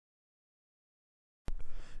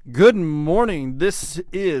Good morning. This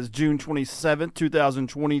is June 27th,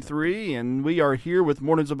 2023, and we are here with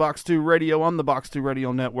Mornings of Box 2 Radio on the Box 2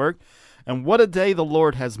 Radio Network. And what a day the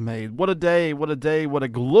Lord has made. What a day, what a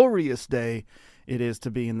glorious day it is to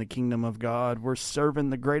be in the kingdom of God. We're serving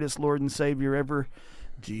the greatest Lord and Savior ever,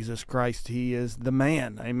 Jesus Christ. He is the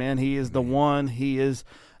man. Amen. He is the one. He is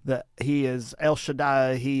El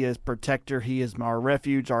Shaddai. He is protector. He is our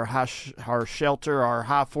refuge, our shelter, our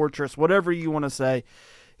high fortress, whatever you want to say.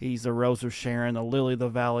 He's the Rose of Sharon, the Lily of the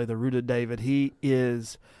Valley, the Root of David. He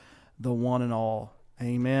is the one and all.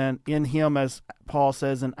 Amen. In him, as Paul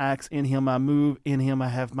says in Acts, in him I move, in him I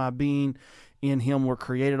have my being, in him we're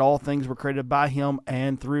created. All things were created by him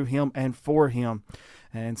and through him and for him.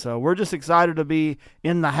 And so we're just excited to be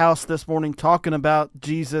in the house this morning talking about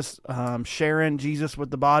Jesus, sharing Jesus with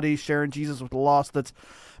the body, sharing Jesus with the lost that's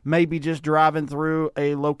maybe just driving through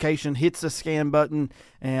a location, hits the scan button,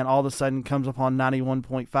 and all of a sudden comes upon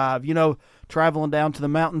 91.5. You know, traveling down to the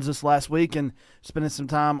mountains this last week and spending some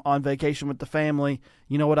time on vacation with the family.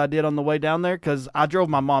 You know what I did on the way down there? Because I drove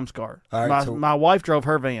my mom's car. My wife drove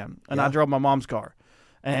her van, and I drove my mom's car.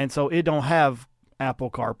 And so it don't have Apple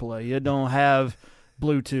CarPlay. It don't have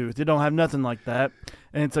Bluetooth. It don't have nothing like that.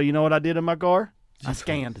 And so you know what I did in my car? I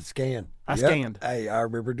scanned. I scanned. Hey, I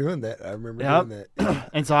remember doing that. Doing that.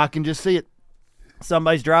 And so I can just see it.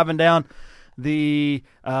 Somebody's driving down the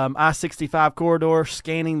I-65 corridor,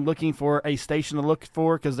 scanning, looking for a station to look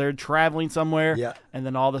for because they're traveling somewhere. Yeah. And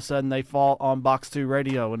then all of a sudden they fall on Box 2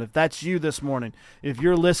 Radio. And if that's you this morning, if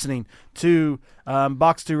you're listening to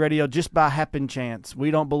Box 2 Radio just by happen chance,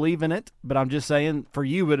 we don't believe in it, but I'm just saying for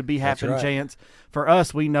you it would be happen chance. For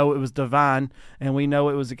us, we know it was divine, and we know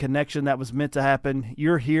it was a connection that was meant to happen.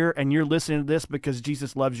 You're here, and you're listening to this because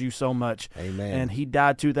Jesus loves you so much. Amen. And he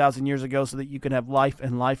died 2,000 years ago so that you can have life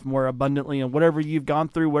and life more abundantly. And whatever you've gone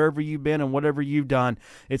through, wherever you've been, and whatever you've done,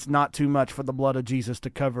 it's not too much for the blood of Jesus to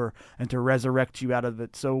cover and to resurrect you out of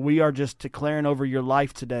it. So we are just declaring over your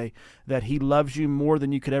life today that he loves you more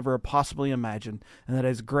than you could ever possibly imagine, and that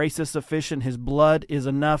his grace is sufficient, his blood is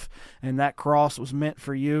enough, and that cross was meant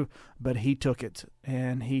for you, but he took it.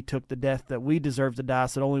 And he took the death that we deserve to die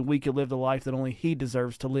so that only we could live the life that only he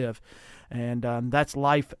deserves to live. And that's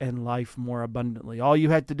life and life more abundantly. All you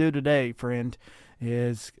have to do today, friend,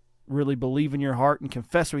 is really believe in your heart and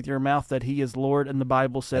confess with your mouth that he is Lord. And the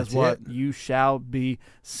Bible says that's what? It. You shall be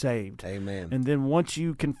saved. Amen. And then once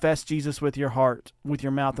you confess Jesus with your heart, with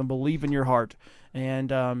your mouth, and believe in your heart,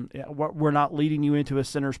 and we're not leading you into a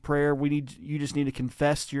sinner's prayer. You just need to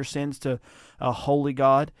confess your sins to a holy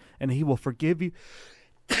God, and he will forgive you.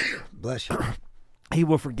 Bless you. He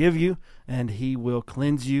will forgive you, and he will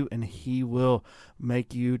cleanse you, and he will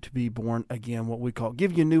make you to be born again, what we call,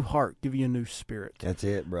 give you a new heart, give you a new spirit. That's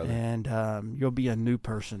it, brother. And you'll be a new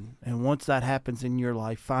person. And once that happens in your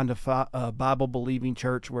life, find a Bible-believing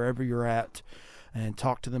church wherever you're at, and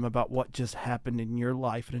talk to them about what just happened in your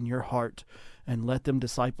life and in your heart, and let them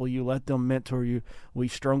disciple you, let them mentor you. We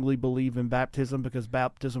strongly believe in baptism because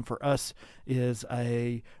baptism for us is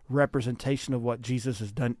a representation of what Jesus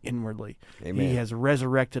has done inwardly. Amen. He has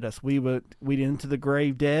resurrected us. We went into the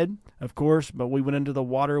grave dead, of course, but we went into the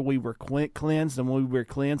water. We were cleansed, and when we were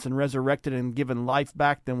cleansed and resurrected and given life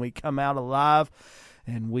back, then we come out alive,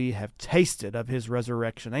 and we have tasted of his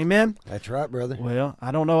resurrection. Amen? That's right, brother. Well,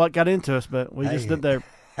 I don't know what got into us, but we just did there.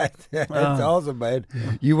 That's awesome, man.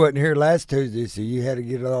 You wasn't here last Tuesday, so you had to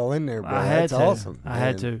get it all in there, bro. That's awesome. I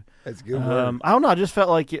had to. That's good work. I don't know. I just felt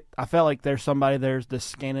like there's somebody there's just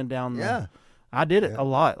scanning down. I did it a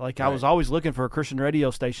lot. Like I was always looking for a Christian radio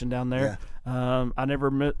station down there. Yeah. I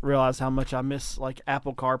never realized how much I miss like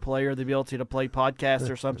Apple CarPlay or the ability to play podcasts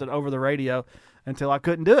or something over the radio until I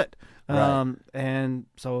couldn't do it. Right. And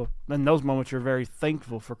so in those moments, you're very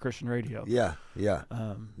thankful for Christian radio. Yeah.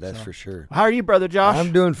 That's for sure. How are you, Brother Josh?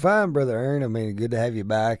 I'm doing fine, Brother Aaron. I mean, good to have you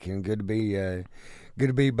back, and good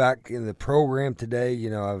to be back in the program today. You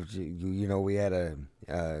know, we had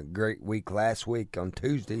a great week last week on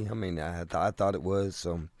Tuesday. I mean, I thought it was.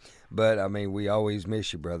 But I mean, we always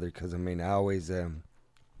miss you, brother, because I mean, I always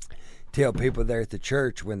tell people there at the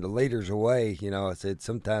church when the leader's away, you know, I said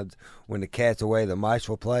sometimes when the cat's away, the mice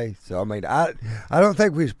will play. So, I mean, I don't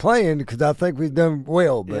think we was playing because I think we've done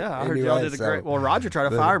well. But yeah, I heard anyway, y'all did a great. Well, Roger tried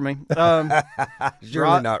to fire me.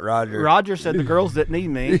 Surely not Roger. Roger said the girls didn't need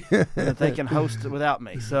me, and that they can host without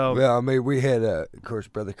me. So, well, I mean, we had, of course,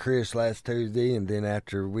 Brother Chris last Tuesday, and then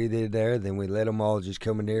after we did there, then we let them all just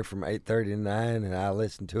come in there from 8:30 to 9, and I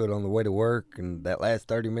listened to it on the way to work, and that last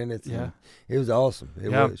 30 minutes, it was awesome.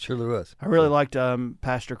 It surely was. was. I really liked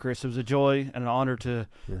Pastor Chris. It was a joy and an honor to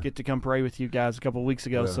get to come pray with you guys. A couple of weeks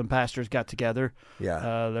ago, some pastors got together.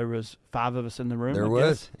 Yeah. There was 5 of us in the room. There I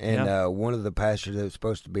was. guess. And one of the pastors that was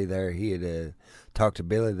supposed to be there, he had talked to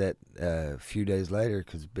Billy that a few days later,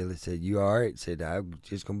 because Billy said, "You all right?" He said, "I'm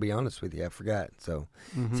just going to be honest with you. I forgot." So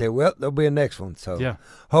he said, "Well, there'll be a next one." So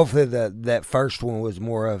hopefully that first one was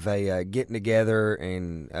more of a getting together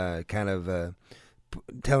and kind of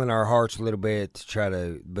telling our hearts a little bit to try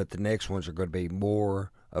to, but the next ones are going to be more,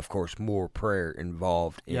 of course, more prayer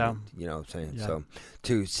involved in it, you know what I'm saying? So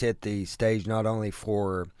to set the stage not only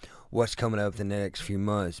for what's coming up the next few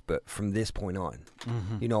months, but from this point on.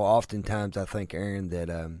 You know, oftentimes I think, Aaron,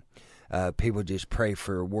 that people just pray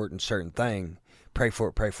for a word and certain thing, pray for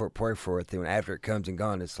it, then after it comes and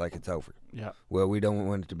gone, it's like it's over. Yeah. Well, we don't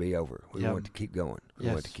want it to be over. We want it to keep going. We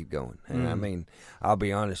want it to keep going. And I mean, I'll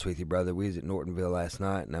be honest with you, brother. We was at Nortonville last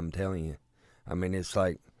night, and I'm telling you, I mean, it's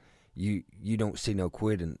like you don't see no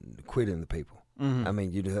quitting the people. I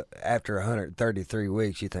mean, after 133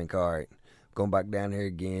 weeks, you think, all right, going back down here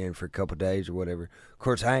again for a couple of days or whatever. Of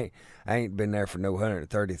course, I ain't been there for no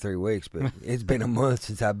 133 weeks, but it's been a month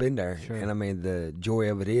since I've been there. Sure. And I mean, the joy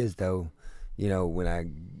of it is, though, you know, when I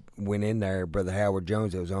went in there, Brother Howard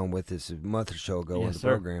Jones, that was on with us a month or so ago on the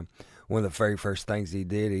program, one of the very first things he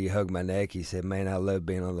did, he hugged my neck. He said, "Man, I love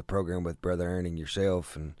being on the program with Brother Aaron and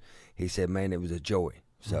yourself." And he said, "Man, it was a joy."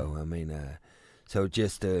 So, I mean, so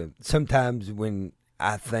just sometimes when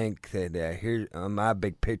I think that here's my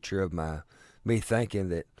big picture of me thinking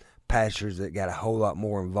that pastors that got a whole lot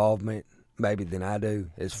more involvement maybe than I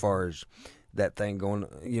do as far as that thing going,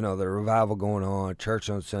 you know, the revival going on, church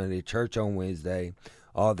on Sunday, church on Wednesday,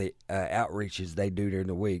 all the outreaches they do during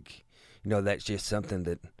the week. You know, that's just something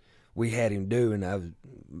that we had him do, and I was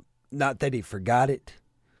not that he forgot it,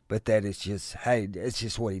 but that it's just, hey, it's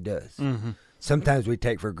just what he does. Sometimes we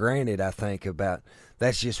take for granted, I think, about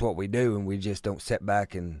that's just what we do, and we just don't sit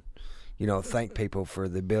back and, you know, thank people for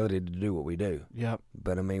the ability to do what we do. Yep.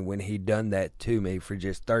 But I mean, when he done that to me for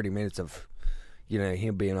just 30 minutes of, you know,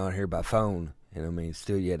 him being on here by phone, and I mean,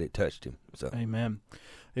 still yet it touched him. So, amen.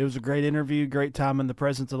 It was a great interview, great time in the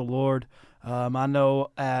presence of the Lord. I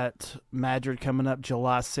know at Madrid coming up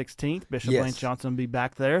July 16th, Bishop Lance Johnson will be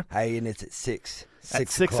back there. Hey, and it's at 6. At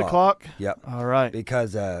 6 o'clock? Yep. All right.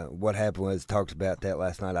 Because what happened was, talked about that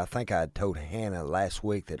last night. I think I had told Hannah last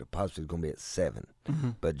week that it possibly was going to be at 7.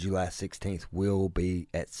 But July 16th will be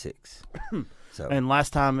at 6. So. And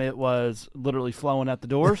last time it was literally flowing at the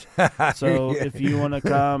doors. So if you want to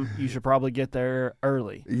come, you should probably get there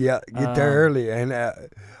early. Yeah, get there early. And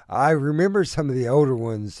I remember some of the older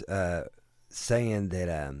ones saying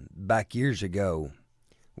that back years ago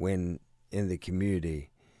when in the community,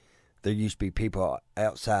 there used to be people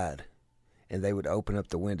outside, and they would open up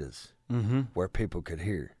the windows where people could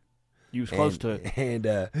hear. You was close to it. And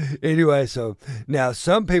anyway, so now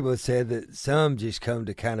some people have said that some just come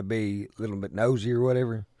to kind of be a little bit nosy or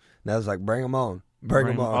whatever. And I was like, bring them on. Bring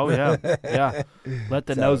them on. Oh, yeah. Yeah. Let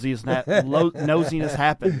the nosiness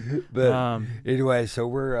happen. But anyway, so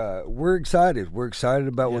we're excited. We're excited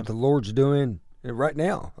about what the Lord's doing right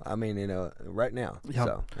now. I mean, you know, right now. Yep.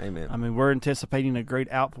 So, amen. I mean, we're anticipating a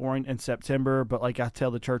great outpouring in September, but like I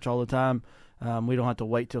tell the church all the time, we don't have to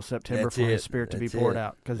wait till September for His Spirit to be poured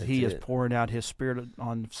out, because He is pouring out His Spirit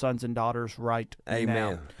on sons and daughters right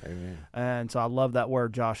now. Amen. And so I love that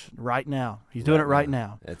word, Josh. Right now, He's doing it right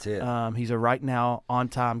now. That's it. He's a right now, on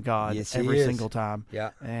time God every single time.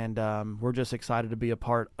 Yeah. And we're just excited to be a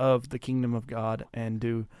part of the kingdom of God and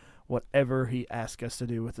do whatever He asks us to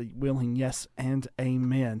do with a willing yes and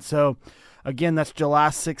amen. So, again, that's July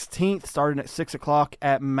 16th, starting at 6 o'clock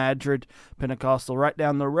at Madrid Pentecostal. Right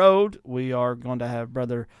down the road, we are going to have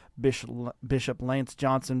Brother Bishop Lance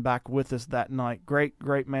Johnson back with us that night. Great,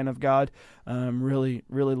 great man of God. Really,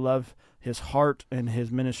 really love his heart and his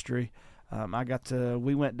ministry.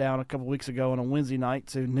 We went down a couple weeks ago on a Wednesday night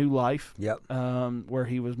to New Life, where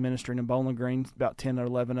he was ministering in Bowling Green. About 10 or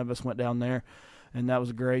 11 of us went down there, and that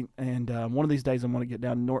was great. And one of these days I'm going to get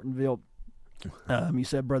down to Nortonville. You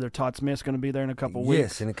said Brother Todd Smith's going to be there in a couple weeks.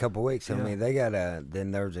 Yes, in a couple weeks. I mean, they got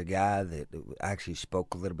then there's a guy that actually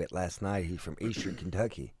spoke a little bit last night. He's from Eastern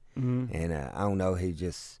Kentucky. And I don't know, he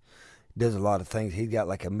just does a lot of things. He's got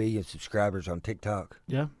like 1 million subscribers on TikTok.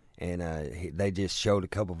 Yeah. And they just showed a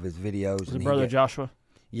couple of his videos. Was it Brother Joshua?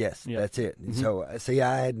 Yes, that's it. So, see,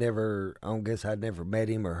 I guess I'd never met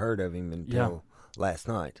him or heard of him until last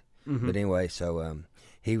night. But anyway, so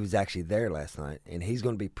he was actually there last night, and he's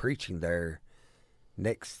going to be preaching there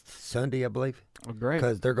next Sunday, I believe. Oh, great.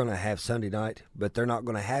 Because they're going to have Sunday night, but they're not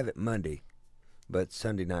going to have it Monday. But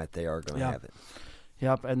Sunday night they are going to have it.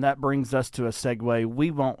 Yep, and that brings us to a segue.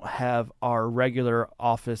 We won't have our regular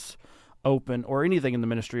office open or anything in the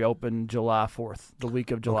ministry open July 4th, the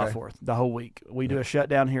week of July Okay. 4th, the whole week. We do a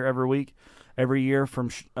shutdown here every week, every year from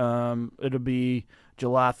it'll be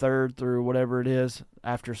July 3rd through whatever it is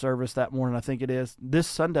after service that morning, I think it is. This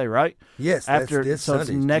Sunday, right? Yes, After- that's this so it's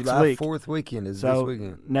Sunday. next July week. 4th weekend is So this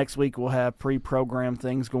weekend. next week we'll have pre-programmed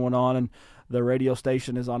things going on, and the radio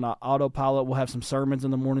station is on autopilot. We'll have some sermons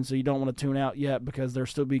in the morning, so you don't want to tune out yet because there'll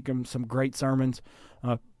still be some great sermons.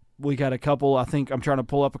 We got a couple. I think I'm trying to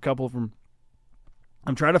pull up a couple from.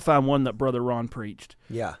 I'm trying to find one that Brother Ron preached.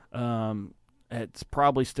 Yeah. It's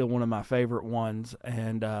probably still one of my favorite ones,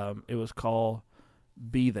 and it was called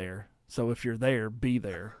 "Be There." So if you're there, be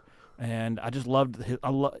there. And I just loved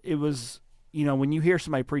it. Was when you hear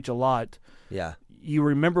somebody preach a lot, Yeah. you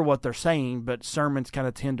remember what they're saying, but sermons kind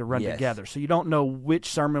of tend to run Yes. together. So you don't know which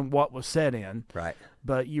sermon what was said in, Right.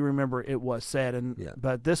 but you remember it was said. Yeah.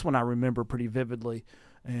 But this one I remember pretty vividly.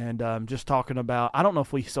 And just talking about, I don't know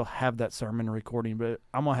if we still have that sermon recording, but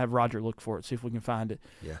I'm going to have Roger look for it, see if we can find it.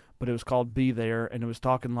 Yeah. But it was called Be There, and it was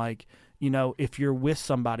talking like, if you're with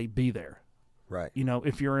somebody, be there. Right.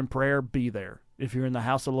 If you're in prayer, be there. If you're in the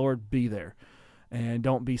house of the Lord, be there. And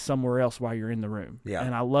don't be somewhere else while you're in the room. Yeah.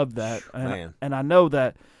 And I love that. Man. And I know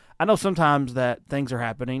sometimes that things are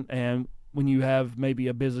happening, and when you have maybe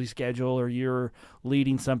a busy schedule or you're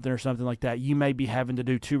leading something or something like that, you may be having to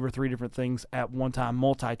do 2 or 3 different things at one time,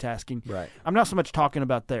 multitasking. Right. I'm not so much talking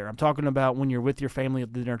about there. I'm talking about when you're with your family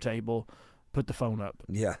at the dinner table, put the phone up.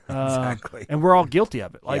 Yeah. Exactly. And we're all guilty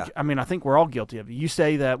of it. Yeah. I think we're all guilty of it. You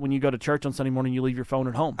say that when you go to church on Sunday morning, you leave your phone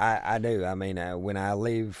at home. I do. I mean, when I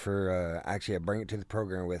leave for actually, I bring it to the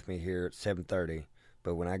program with me here at 7:30.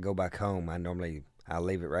 But when I go back home, I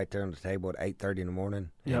leave it right there on the table at 8:30 in the morning,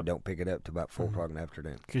 and Yep. don't pick it up till about 4 o'clock in the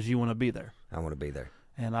afternoon. Because you want to be there. I want to be there.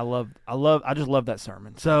 And I just love that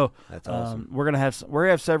sermon. So That's awesome. we're gonna have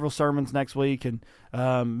several sermons next week, and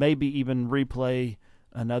maybe even replay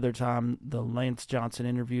another time the Lance Johnson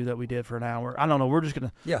interview that we did for an hour. I don't know. We're just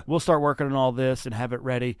gonna we'll start working on all this and have it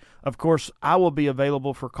ready. Of course, I will be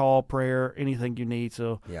available for call, prayer, anything you need.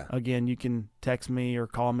 So Yeah. again, you can text me or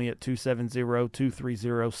call me at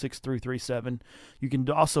 270-230-6337. You can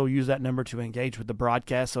also use that number to engage with the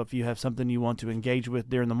broadcast. So if you have something you want to engage with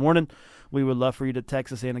during the morning, we would love for you to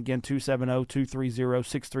text us in. Again,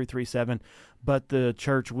 270-230-6337. But the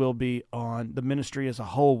church will be on, the ministry as a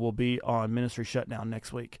whole will be on ministry shutdown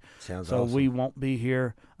next week. Sounds So awesome. we won't be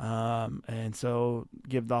here. And so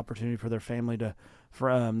give the opportunity for their family the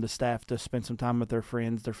staff to spend some time with their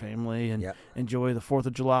friends, their family, and Yep. enjoy the 4th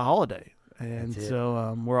of July holiday. And That's it.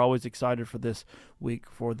 so we're always excited for this week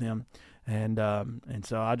for them. And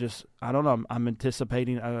so I don't know, I'm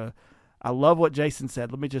anticipating. I love what Jason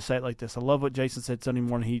said. Let me just say it like this. I love what Jason said Sunday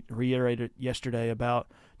morning. He reiterated yesterday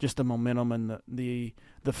about just the momentum and the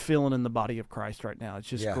feeling in the body of Christ right now. It's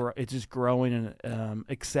just it's just growing and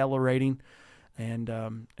accelerating. And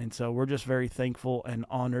so we're just very thankful and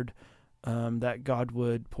honored that God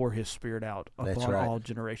would pour His Spirit out upon all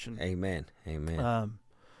generations. Amen. Amen.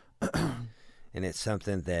 And it's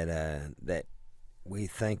something that we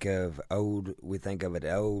think of old. We think of it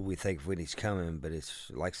old. We think of when He's coming, but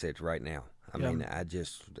it's like I said, it's right now. I mean, I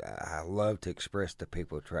love to express to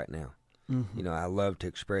people it's right now. Mm-hmm. I love to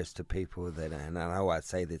express to people that, and I know I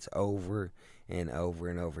say this over and over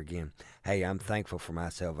and over again. Hey, I'm thankful for my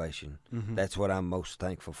salvation. Mm-hmm. That's what I'm most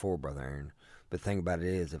thankful for, Brother Aaron. But the thing about it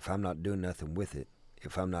is, if I'm not doing nothing with it,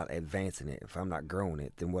 if I'm not advancing it, if I'm not growing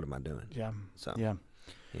it, then what am I doing? Yeah. So Yeah.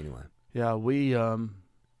 anyway, Yeah. We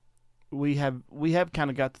have kind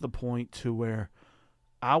of got to the point to where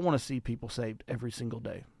I want to see people saved every single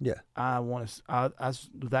day. yeah, I want to.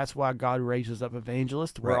 That's why God raises up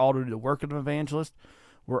evangelists. We're Right. all to do the work of an evangelist.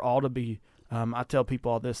 We're all to be. I tell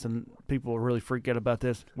people all this, and people really freak out about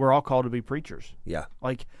this. We're all called to be preachers. yeah,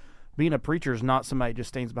 Like being a preacher is not somebody who just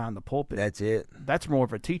stands behind the pulpit. that's it. That's more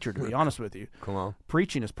of a teacher, to be honest with you. Come on,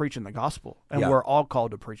 Preaching is preaching the gospel, and Yeah. we're all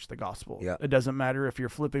called to preach the gospel. Yeah. It doesn't matter if you're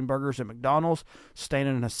flipping burgers at McDonald's,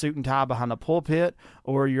 standing in a suit and tie behind a pulpit,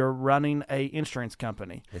 or you're running a insurance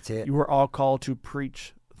company. that's it. You are all called to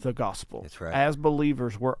preach the gospel. That's right. As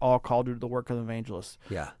believers, we're all called to do the work of the evangelist.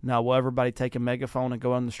 Yeah, Now, will everybody take a megaphone and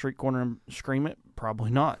go on the street corner and scream it? Probably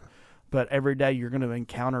not. But every day you're going to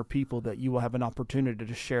encounter people that you will have an opportunity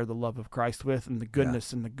to share the love of Christ with and the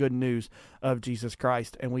goodness and the good news of Jesus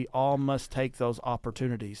Christ. And we all must take those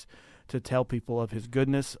opportunities to tell people of His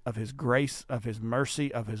goodness, of His grace, of His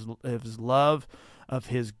mercy, of His love, of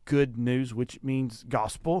His good news, which means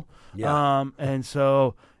gospel. Yeah. And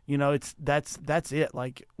so, that's it.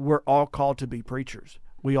 Like, we're all called to be preachers.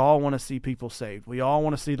 We all want to see people saved. We all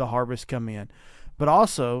want to see the harvest come in. But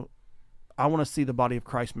also, I want to see the body of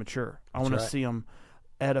Christ mature. I want to right. see them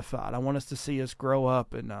edified. I want us to see us grow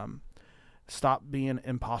up and stop being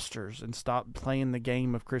imposters and stop playing the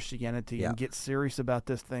game of Christianity Yeah. and get serious about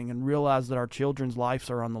this thing and realize that our children's lives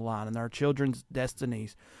are on the line and our children's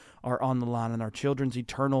destinies are on the line and our children's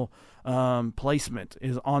eternal placement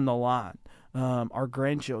is on the line. Our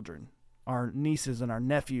grandchildren, our nieces and our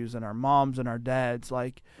nephews and our moms and our dads,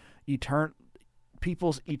 like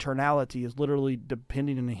people's eternality is literally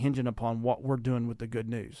depending and hinging upon what we're doing with the good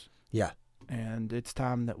news. Yeah. And it's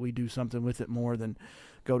time that we do something with it more than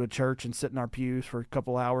go to church and sit in our pews for a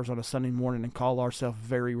couple hours on a Sunday morning and call ourselves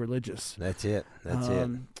very religious. That's it. That's it.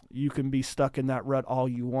 You can be stuck in that rut all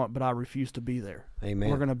you want, but I refuse to be there. Amen.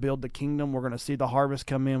 We're going to build the kingdom. We're going to see the harvest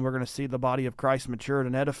come in. We're going to see the body of Christ matured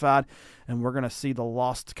and edified, and we're going to see the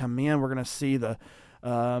lost come in. We're going to see the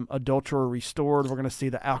adulterer restored. We're going to see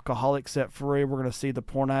the alcoholic set free. We're going to see the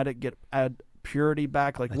porn addict get purity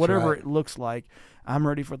back. Like, That's whatever right. it looks like, I'm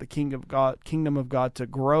ready for the kingdom of God to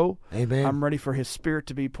grow. Amen. I'm ready for his spirit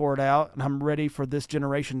to be poured out, and I'm ready for this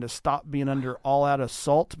generation to stop being under all out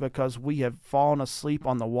assault because we have fallen asleep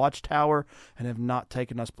on the watchtower and have not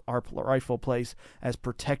taken us our rightful place as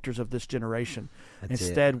protectors of this generation. That's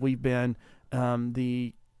Instead, we've been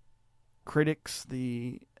the critics,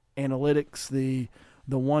 the analytics,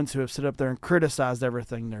 the ones who have stood up there and criticized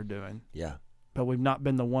everything they're doing. Yeah. But we've not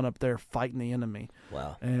been the one up there fighting the enemy.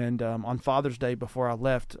 Wow. And on Father's Day, before I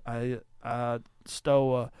left, I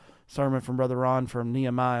stole a sermon from Brother Ron from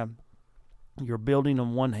Nehemiah. You're building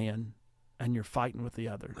on one hand, and you're fighting with the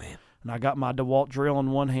other. Man. And I got my DeWalt drill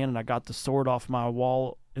in one hand, and I got the sword off my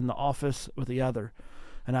wall in the office with the other.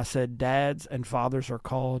 And I said, dads and fathers are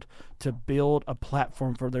called to build a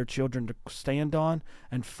platform for their children to stand on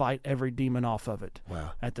and fight every demon off of it.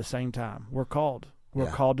 Wow. At the same time. We're called. We're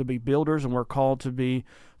Yeah. called to be builders, and we're called to be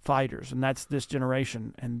fighters, and that's this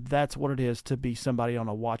generation, and that's what it is to be somebody on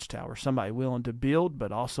a watchtower, somebody willing to build, but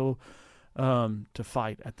also to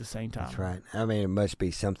fight at the same time. That's right. I mean, it must be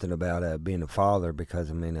something about being a father because,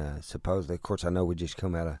 I mean, supposedly, of course, I know we just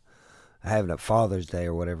come out of having a Father's Day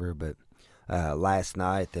or whatever, but last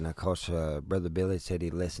night, and of course, Brother Billy said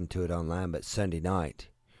he listened to it online, but Sunday night,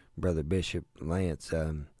 Brother Bishop Lance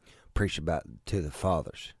preached about to the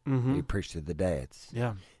fathers. Mm-hmm. He preached to the dads.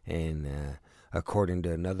 Yeah. And according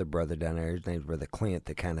to another brother down there, his name's Brother Clint,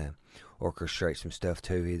 that kind of orchestrates some stuff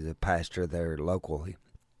too. He's a pastor there locally.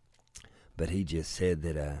 But he just said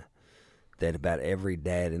that about every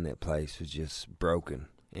dad in that place was just broken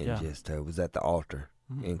and just was at the altar,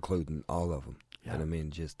 including all of them. Yeah. And I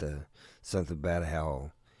mean, just something about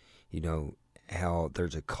how, how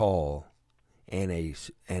there's a call and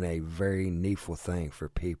a very needful thing for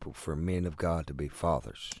people, for men of God to be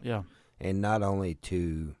fathers. Yeah. And not only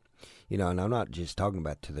to, and I'm not just talking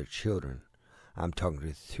about to their children. I'm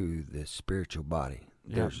talking to the spiritual body.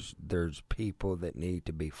 Yeah. There's people that need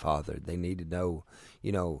to be fathered. They need to know,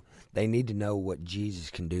 they need to know what Jesus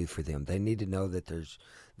can do for them. They need to know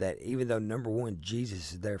that even though, number one,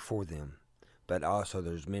 Jesus is there for them, but also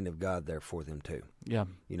there's men of God there for them too. Yeah.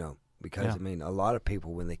 Because, Yeah. I mean, a lot of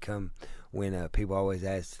people, when people always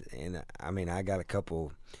ask, and I mean, I got a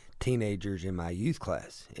couple teenagers in my youth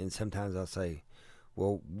class, and sometimes I'll say,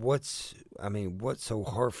 well, what's so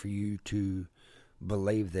hard for you to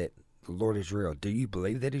believe that the Lord is real? Do you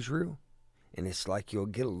believe that He's real? And it's like you'll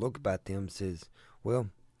get a look about them that says, well,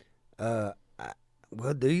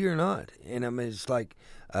 do you or not? And I mean, it's like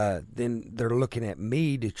then they're looking at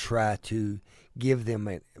me to try to give them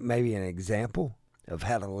maybe an example of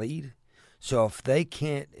how to lead. So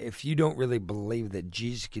if you don't really believe that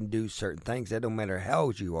Jesus can do certain things, that don't matter how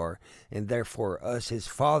old you are, and therefore us, His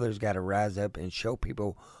fathers, got to rise up and show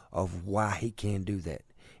people of why He can do that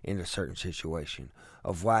in a certain situation,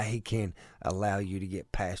 of why He can allow you to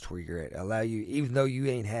get past where you're at, allow you, even though you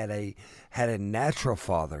ain't had a natural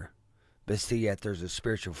father, but still yet there's a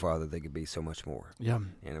spiritual father that could be so much more. Yeah.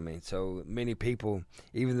 And I mean, so many people,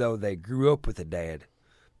 even though they grew up with a dad,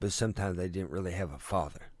 but sometimes they didn't really have a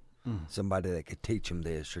father. Somebody that could teach them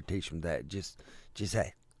this or teach them that. Just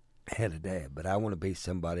had a dad. But I want to be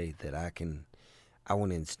somebody that I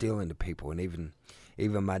want to instill into people. And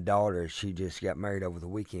even my daughter, she just got married over the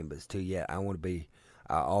weekend, but still yet I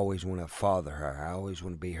always want to father her. I always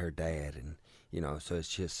want to be her dad. And, so it's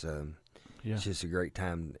just, it's just a great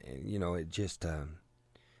time. And, it just,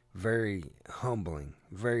 very humbling.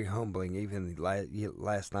 Even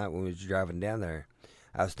last night when we was driving down there,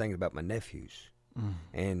 I was thinking about my nephews.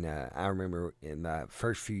 And I remember in my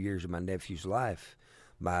first few years of my nephew's life,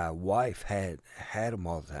 my wife had them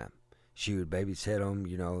all the time. She would babysit them,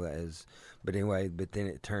 but then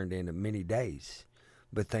it turned into many days.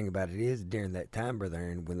 But the thing about it is, during that time, Brother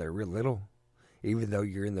Aaron, when they're real little, even though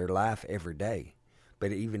you're in their life every day,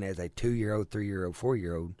 but even as a 2-year-old, 3-year-old,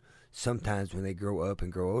 4-year-old, sometimes when they grow up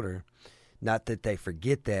and grow older, not that they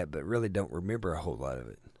forget that, but really don't remember a whole lot of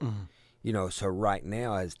it. Mm-hmm. You know, so right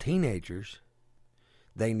now as teenagers,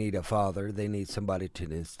 they need a father. They need somebody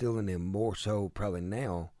to instill in them more so probably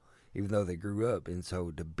now, even though they grew up, and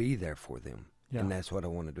so to be there for them. Yeah. And that's what I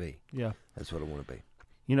want to be. Yeah. That's what I want to be.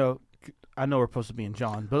 You know, I know we're supposed to be in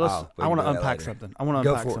John, but I want to unpack something.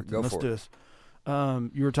 Let's do this.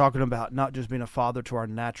 You were talking about not just being a father to our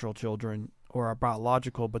natural children or our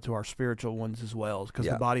biological, but to our spiritual ones as well. Because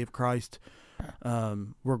the body of Christ,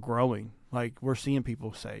 we're growing. Like, we're seeing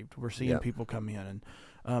people saved. We're seeing people come in.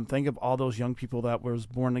 And think of all those young people that was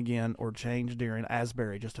born again or changed during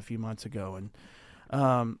Asbury just a few months ago.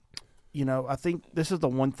 And, you know, I think this is the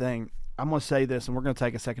one thing. I'm going to say this, and we're going to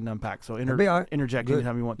take a second to unpack. So interject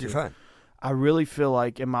anytime you want to. You're fine. I really feel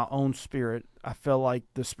like in my own spirit, I feel like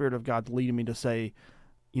the Spirit of God's leading me to say,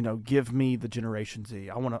 you know, give me the Generation Z.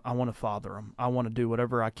 I want to father them. I want to do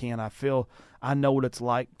whatever I can. I know what it's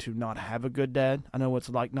like to not have a good dad. I know what it's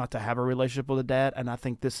like not to have a relationship with a dad, and I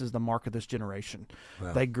think this is the mark of this generation.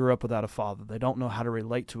 Wow. They grew up without a father. They don't know how to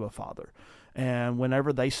relate to a father. And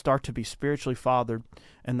whenever they start to be spiritually fathered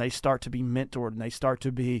and they start to be mentored and they start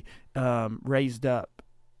to be raised up,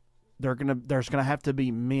 there's gonna have to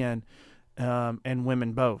be men and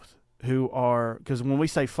women both who are, because when we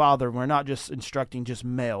say father, we're not just instructing just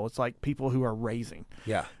male. It's like people who are raising.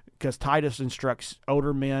 Yeah. Because Titus instructs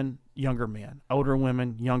older men, younger men, older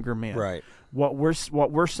women, younger men. Right. What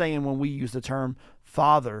we're saying when we use the term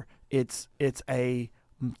father, it's a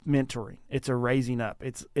mentoring. It's a raising up.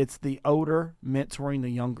 It's the older mentoring the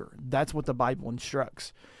younger. That's what the Bible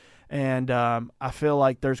instructs. And I feel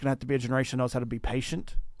like there's going to have to be a generation that knows how to be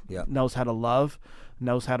patient, knows how to love,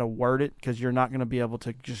 knows how to word it, because you're not going to be able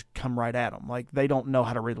to just come right at them. Like, they don't know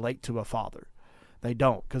how to relate to a father. They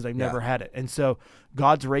don't, because they've never had it. And so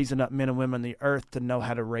God's raising up men and women on the earth to know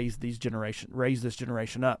how to raise this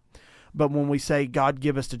generation up. But when we say God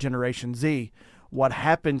give us the Generation Z, what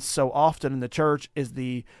happens so often in the church is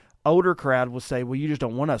the older crowd will say, well, you just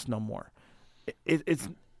don't want us no more.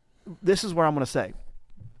 This is where I'm going to say,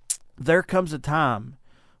 there comes a time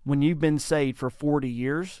when you've been saved for 40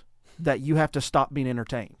 years that you have to stop being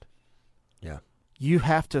entertained. Yeah. You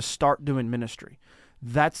have to start doing ministry.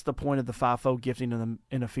 That's the point of the fivefold gifting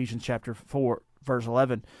in Ephesians chapter 4, verse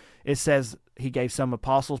 11. It says he gave some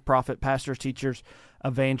apostles, prophets, pastors, teachers,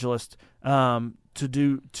 evangelists,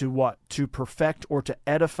 to perfect or to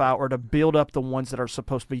edify or to build up the ones that are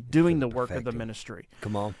supposed to be doing the work of the ministry.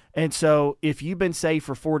 Come on. And so if you've been saved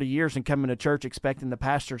for 40 years and coming to church expecting the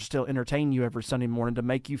pastor to still entertain you every Sunday morning to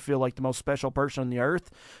make you feel like the most special person on the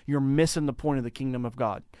earth, you're missing the point of the kingdom of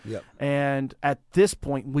God. Yep. And at this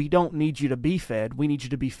point, we don't need you to be fed. We need you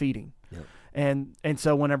to be feeding. Yep. And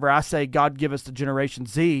so whenever I say God give us the Generation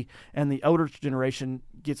Z and the older generation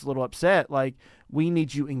gets a little upset, like, we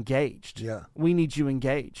need you engaged. Yeah. We need you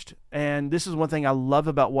engaged. And this is one thing I love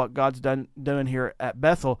about what God's doing here at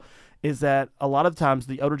Bethel, is that a lot of times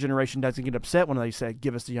the older generation doesn't get upset when they say,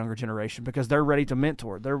 give us the younger generation, because they're ready to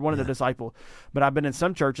mentor. They're one of the disciples. But I've been in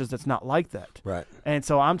some churches that's not like that. Right. And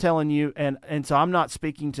so I'm telling you, and so I'm not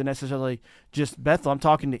speaking to necessarily just Bethel. I'm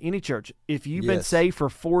talking to any church. If you've been saved for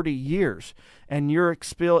 40 years and you're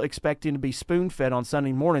still expecting to be spoon-fed on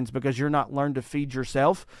Sunday mornings because you're not learned to feed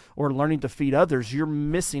yourself or learning to feed others, you're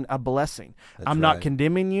missing a blessing. I'm not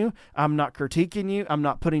condemning you. I'm not critiquing you. I'm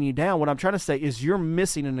not putting you down. What I'm trying to say is you're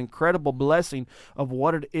missing an incredible blessing of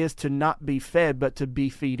what it is to not be fed, but to be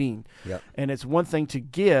feeding. Yep. And it's one thing to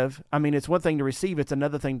give. I mean, it's one thing to receive. It's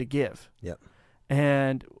another thing to give. Yep.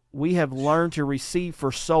 And we have learned to receive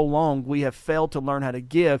for so long. We have failed to learn how to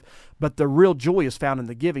give, but the real joy is found in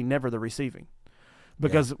the giving, never the receiving.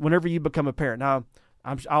 Because whenever you become a parent, now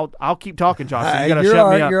I'll keep talking, Josh. So you got to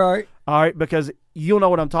shut me up. You're all right. All right, because you'll know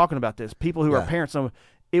what I'm talking about. This people who are parents know.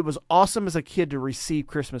 It was awesome as a kid to receive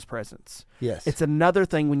Christmas presents. Yes. It's another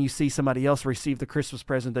thing when you see somebody else receive the Christmas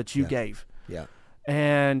present that you gave. Yeah.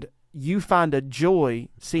 And you find a joy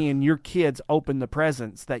seeing your kids open the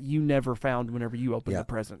presents that you never found whenever you open the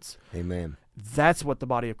presents. Amen. That's what the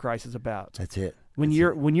body of Christ is about. That's it. When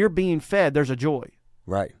you're being fed, there's a joy.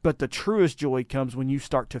 Right. But the truest joy comes when you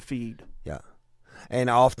start to feed. Yeah. And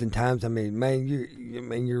oftentimes, I mean, man,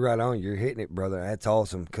 you're right on. You're hitting it, brother. That's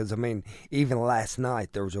awesome. Because I mean, even last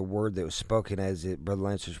night there was a word that was spoken as Brother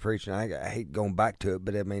Lance was preaching. I hate going back to it,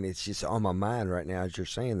 but I mean, it's just on my mind right now as you're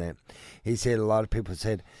saying that. He said a lot of people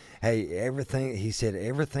said, "Hey, everything." He said,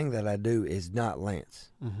 "Everything that I do is not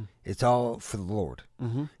Lance. Mm-hmm. It's all for the Lord.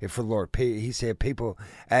 Mm-hmm. It's for the Lord." He said, people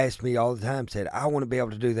ask me all the time, said, "I want to be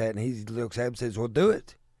able to do that," and he looks at him and says, "Well, do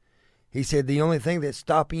it." He said, the only thing that's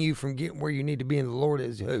stopping you from getting where you need to be in the Lord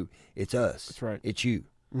is who? It's us. That's right. It's you.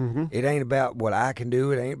 Mm-hmm. It ain't about what I can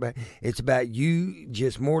do. It's about you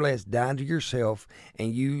just more or less dying to yourself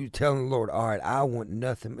and you telling the Lord, all right, I want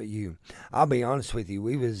nothing but you. I'll be honest with you.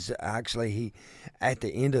 We was actually, at the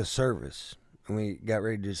end of service, when we got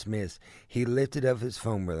ready to dismiss, he lifted up his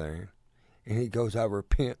phone, Brother Aaron, and he goes, I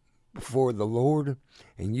repent before the Lord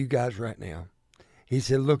and you guys right now. He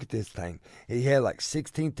said, look at this thing. He had like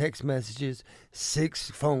 16 text messages,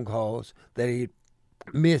 6 phone calls that he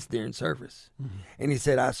missed during service. Mm-hmm. And he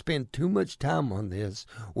said, I spend too much time on this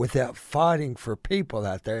without fighting for people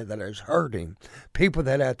out there that are hurting, people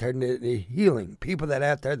that out there need healing, people that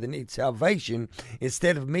out there that need salvation.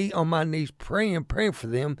 Instead of me on my knees praying for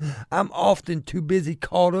them, I'm often too busy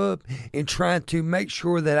caught up in trying to make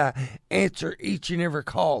sure that I answer each and every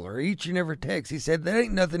call or each and every text. He said, there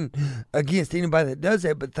ain't nothing against anybody that does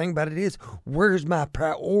that, but the thing about it is, where's my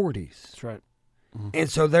priorities? That's right. Mm-hmm. And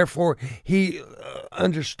so, therefore, he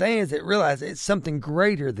understands it, realizes it's something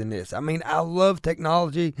greater than this. I mean, I love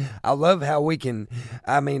technology. I love how I can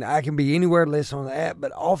be anywhere listen on the app,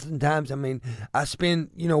 but oftentimes, I mean, I spend,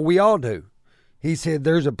 we all do. He said,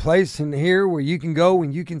 there's a place in here where you can go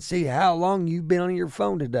and you can see how long you've been on your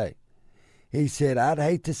phone today. He said, I'd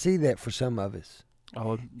hate to see that for some of us.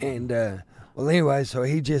 Oh, and, well, anyway, so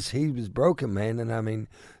he was broken, man. And I mean,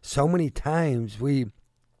 so many times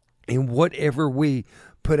and whatever we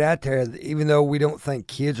put out there, even though we don't think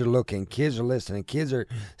kids are looking, kids are listening, kids are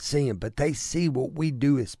seeing, but they see what we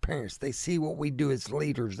do as parents. They see what we do as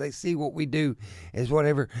leaders. They see what we do as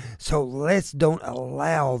whatever. So let's don't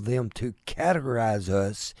allow them to categorize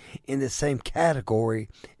us in the same category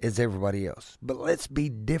as everybody else. But let's be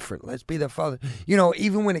different. Let's be the Father.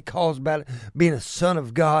 Even when it calls about being a son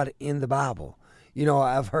of God in the Bible.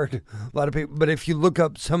 I've heard a lot of people, but if you look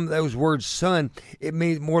up some of those words, son, it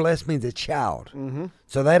means more or less means a child. Mm-hmm.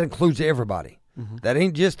 So that includes everybody. Mm-hmm. That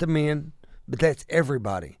ain't just the men, but that's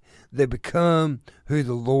everybody. They become who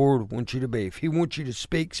the Lord wants you to be. If he wants you to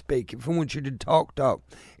speak, speak. If he wants you to talk, talk.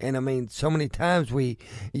 And I mean, so many times we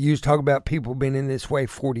used to talk about people being in this way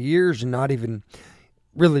 40 years and not even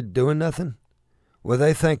really doing nothing. Well,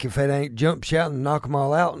 they think if it ain't jump, shout, and knock them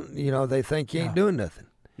all out, they think you ain't doing nothing.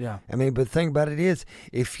 Yeah. I mean, but the thing about it is,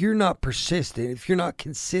 if you're not persistent, if you're not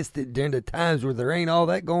consistent during the times where there ain't all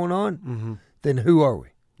that going on, mm-hmm. then who are we?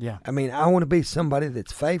 Yeah. I mean, I want to be somebody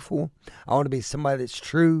that's faithful. I want to be somebody that's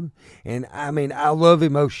true. And I mean, I love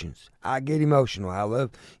emotions. I get emotional. I love,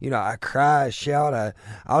 I cry, I shout.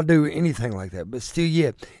 I'll do anything like that. But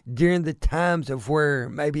still, during the times of where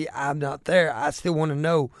maybe I'm not there, I still want to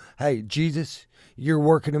know, hey, Jesus, you're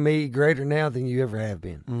working in me greater now than you ever have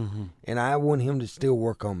been. Mm-hmm. And I want him to still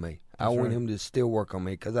work on me. I want him to still work on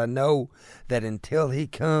me because I know that until he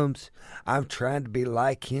comes, I'm trying to be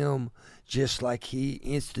like him, just like he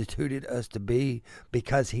instituted us to be,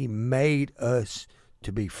 because he made us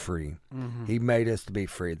to be free. Mm-hmm. He made us to be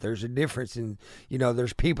free. There's a difference in,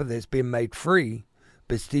 there's people that's been made free,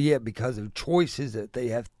 but still yet because of choices that they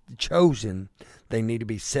have chosen, they need to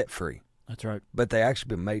be set free. That's right. But they actually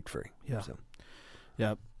been made free. Yeah. So.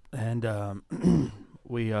 Yep. And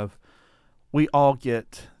we all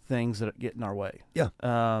get things that get in our way. Yeah.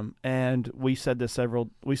 And we said this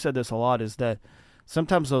a lot, is that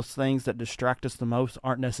sometimes those things that distract us the most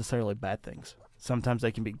aren't necessarily bad things. Sometimes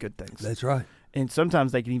they can be good things. That's right. And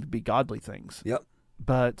sometimes they can even be godly things. Yep.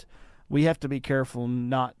 But we have to be careful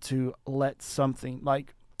not to let something,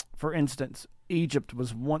 like, for instance, Egypt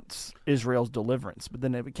was once Israel's deliverance, but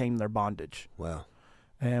then it became their bondage. Wow.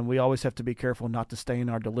 And we always have to be careful not to stay in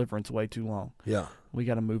our deliverance way too long. Yeah. We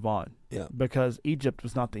got to move on. Yeah. Because Egypt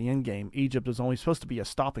was not the end game. Egypt was only supposed to be a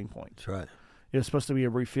stopping point. That's right. It was supposed to be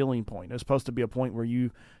a refueling point. It was supposed to be a point where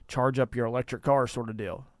you charge up your electric car sort of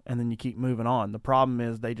deal, and then you keep moving on. The problem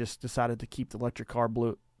is they just decided to keep the electric car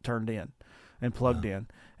turned in and plugged in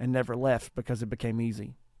and never left because it became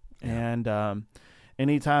easy. Yeah. And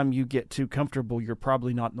anytime you get too comfortable, you're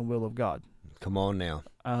probably not in the will of God. Come on now.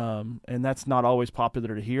 And that's not always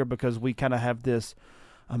popular to hear because we kind of have this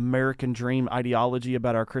American dream ideology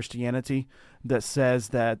about our Christianity that says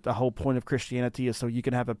that the whole point of Christianity is so you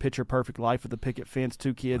can have a picture-perfect life with a picket fence,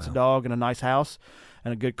 2 kids, a dog, and a nice house,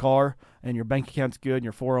 and a good car, and your bank account's good, and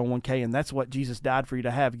your 401k, and that's what Jesus died for you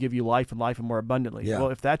to have, give you life and life more abundantly. Yeah.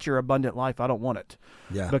 Well, if that's your abundant life, I don't want it.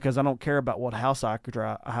 Yeah. Because I don't care about what house I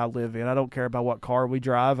live in. I don't care about what car we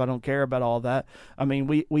drive. I don't care about all that. I mean,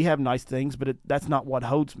 we have nice things, but that's not what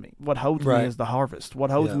holds me. What holds me is the harvest.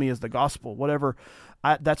 What holds me is the gospel. Whatever.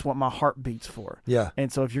 That's what my heart beats for. Yeah.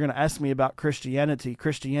 And so if you're going to ask me about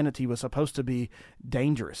Christianity was supposed to be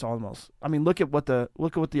dangerous almost. I mean, look at what the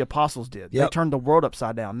apostles did. Yep. They turned the world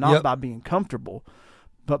upside down, not by being comfortable,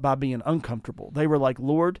 but by being uncomfortable. They were like,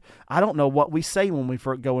 Lord, I don't know what we say when we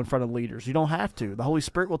go in front of leaders. You don't have to. The Holy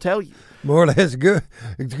Spirit will tell you. More or less good.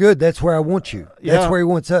 It's good. That's where I want you. That's where he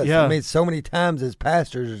wants us. Yeah. I mean, so many times as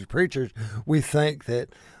pastors, as preachers, we think that,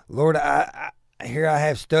 Lord, I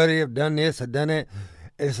have studied, I've done this, I've done that.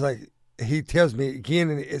 It's like he tells me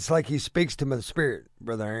again, and it's like he speaks to my spirit,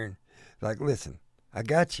 Brother Aaron. Like, listen, I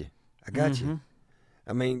got you. I got you.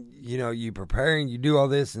 I mean, you prepare and you do all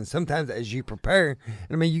this, and sometimes as you prepare,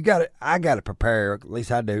 I mean, I got to prepare, at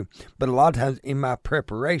least I do. But a lot of times in my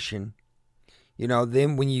preparation,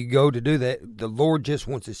 then when you go to do that, the Lord just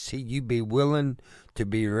wants to see you be willing to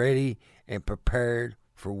be ready and prepared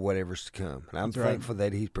for whatever's to come. And I'm thankful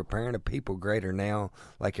that he's preparing a people greater now,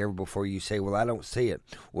 like ever before. You say, well, I don't see it.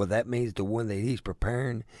 Well, that means the one that he's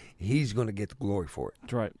preparing, he's going to get the glory for it.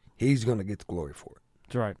 That's right. He's going to get the glory for it.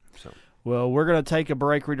 That's right. So, well, we're going to take a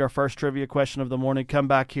break, read our first trivia question of the morning, come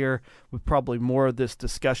back here with probably more of this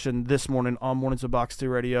discussion this morning on Mornings of Box 2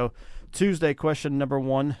 Radio. Tuesday, question number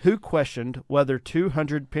 1, who questioned whether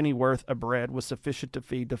 200 penny worth of bread was sufficient to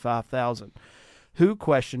feed the 5,000? Who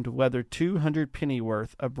questioned whether 200 penny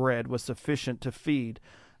worth of bread was sufficient to feed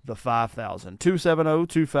the 5,000?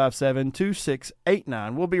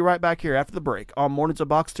 270-257-2689. We'll be right back here after the break on Mornings of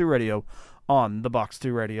Box 2 Radio on the Box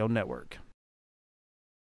 2 Radio Network.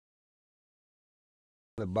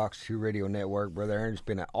 The Box 2 Radio Network, Brother Aaron, it's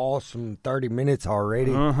been an awesome 30 minutes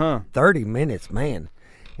already. 30 minutes, man.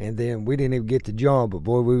 And then we didn't even get to John, but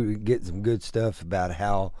boy, we would get some good stuff about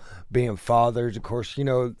how being fathers, of course,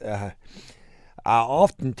 I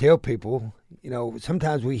often tell people,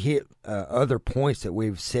 sometimes we hit other points that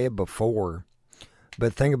we've said before, but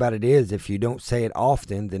the thing about it is, if you don't say it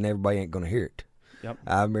often, then everybody ain't going to hear it. Yep.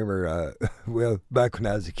 I remember, back when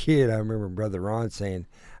I was a kid, I remember Brother Ron saying,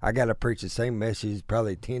 I got to preach the same message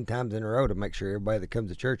probably 10 times in a row to make sure everybody that comes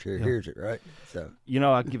to church here hears it, right? So,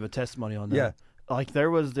 I can give a testimony on that. Yeah. Like, there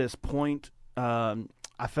was this point, I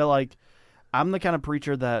feel like I'm the kind of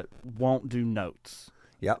preacher that won't do notes.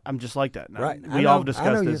 Yep. I'm just like that. Right. We all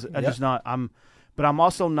discussed this. Yep. But I'm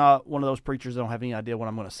also not one of those preachers that don't have any idea what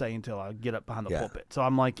I'm going to say until I get up behind the pulpit. So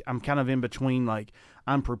I'm kind of in between. Like,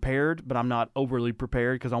 I'm prepared, but I'm not overly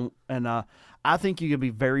prepared I think you can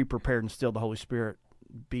be very prepared and still the Holy Spirit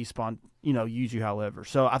use you however.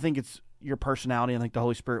 So I think it's your personality. I think the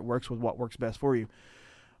Holy Spirit works with what works best for you.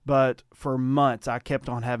 But for months, I kept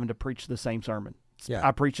on having to preach the same sermon. Yeah.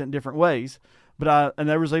 I preach it in different ways. And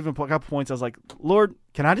there was even a couple points I was like, Lord,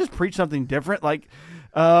 can I just preach something different? Like,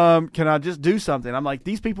 can I just do something? I'm like,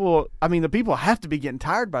 the people have to be getting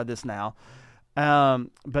tired by this now.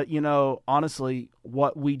 But honestly,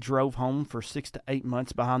 what we drove home for 6 to 8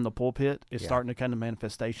 months behind the pulpit is starting to come to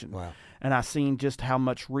manifestation. Wow. And I seen just how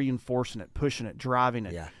much reinforcing it, pushing it, driving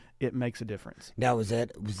it, it makes a difference. Now, was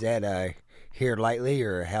that here lately,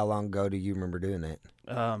 or how long ago do you remember doing that?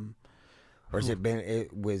 Or was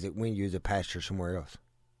it when you was a pastor somewhere else?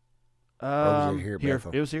 Or was it here at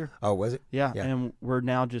Bethel? It was here. Oh, was it? Yeah, and we're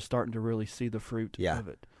now just starting to really see the fruit of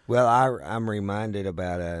it. Well, I'm reminded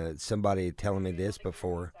about somebody telling me this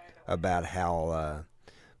before about how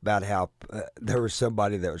there was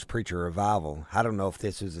somebody that was preaching a revival. I don't know if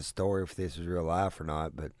this was a story, if this was real life or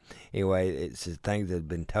not, but anyway, it's the things that have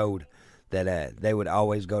been told that they would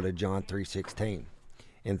always go to John 3:16.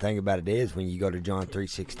 And the thing about it is, when you go to John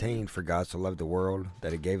 3:16, for God so loved the world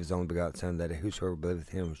that he gave his only begotten Son, that whosoever believeth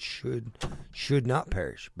him should not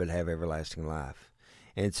perish, but have everlasting life.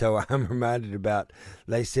 And so I'm reminded about,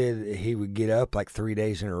 they said he would get up like 3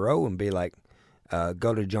 days in a row and be like,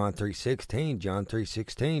 go to John 3:16, John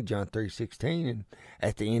 3:16, John 3:16, and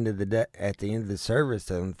at the end of the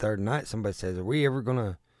service on the third night, somebody says, "Are you ever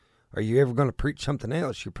gonna preach something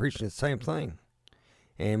else? You're preaching the same thing."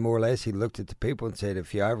 And more or less, he looked at the people and said,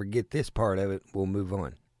 "If you ever get this part of it, we'll move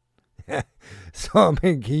on." So I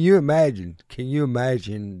mean, can you imagine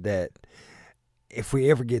that if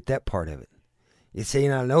we ever get that part of it? You see,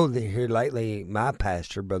 and I know that here lately, my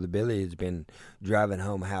pastor, Brother Billy, has been driving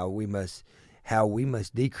home how we must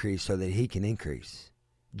decrease so that he can increase.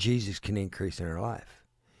 Jesus can increase in our life.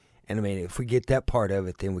 And I mean, if we get that part of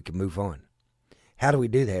it, then we can move on. How do we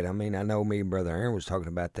do that? I mean, I know me and Brother Aaron was talking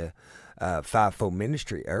about the fivefold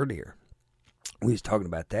ministry earlier. We was talking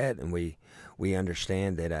about that, and we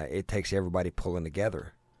understand that it takes everybody pulling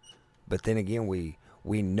together. But then again,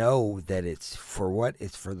 we know that it's for what?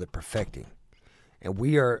 It's for the perfecting. And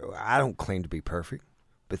I don't claim to be perfect,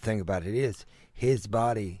 but the thing about it is, his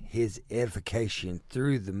body, his edification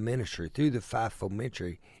through the ministry, through the fivefold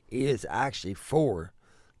ministry, is actually for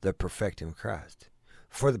the perfecting of Christ,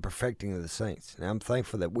 for the perfecting of the saints. And I'm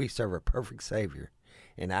thankful that we serve a perfect Savior,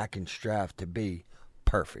 and I can strive to be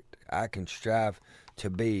perfect. I can strive to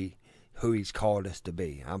be who he's called us to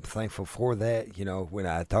be. I'm thankful for that. You know, when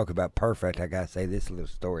I talk about perfect, I got to say this little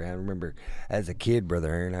story. I remember as a kid,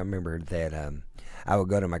 Brother Aaron, I remember that I would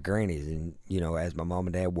go to my granny's, and, you know, as my mom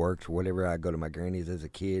and dad worked or whatever, I'd go to my granny's as a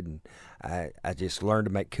kid, and I just learned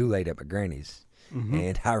to make Kool-Aid at my granny's. Mm-hmm.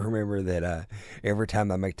 And I remember that every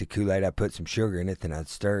time I make the Kool-Aid, I put some sugar in it, then I'd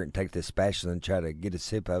stir it and take the spatula and try to get a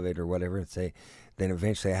sip of it or whatever, and say, then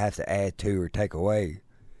eventually I have to add to or take away.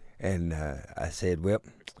 And I said, well,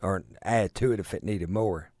 or add to it if it needed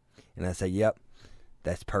more. And I said, yep,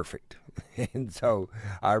 that's perfect. And so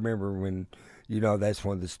I remember when, you know, that's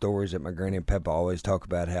one of the stories that my granny and Papa always talk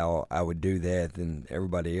about, how I would do that than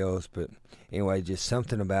everybody else. But anyway, just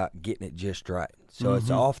something about getting it just right. So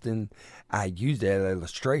it's often, I use that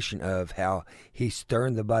illustration of how he's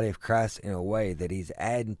stirring the body of Christ in a way that he's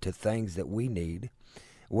adding to things that we need.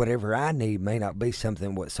 Whatever I need may not be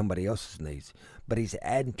something what somebody else needs, but he's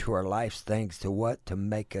adding to our lives things to what? To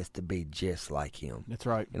make us to be just like him. That's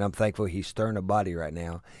right. And I'm thankful he's stirring the body right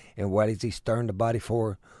now. And what is he stirring the body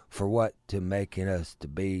for? For what? To making us to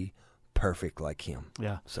be perfect like him.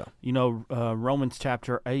 Yeah. So, you know, Romans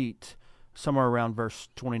chapter 8, somewhere around verse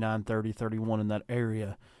 29, 30, 31 in that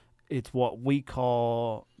area, it's what we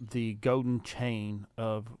call the golden chain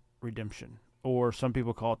of redemption. Or some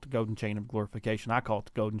people call it the golden chain of glorification. I call it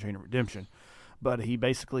the golden chain of redemption. But he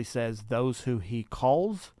basically says those who he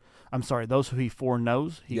foreknows,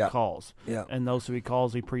 he calls. Yeah. And those who he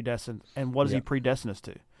calls, he predestines. And what does he predestine us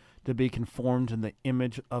to? To be conformed in the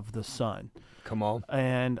image of the Son. Come on.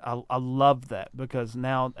 And I love that, because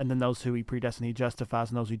now, and then those who he predestines, he justifies,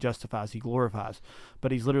 and those he justifies, he glorifies.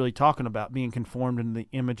 But he's literally talking about being conformed in the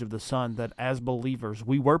image of the Son, that as believers,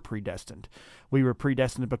 we were predestined. We were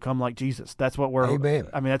predestined to become like Jesus. That's what we're, Amen.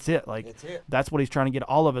 I mean, that's it. Like, that's what he's trying to get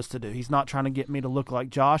all of us to do. He's not trying to get me to look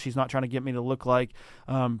like Josh. He's not trying to get me to look like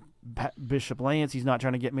Bishop Lance. He's not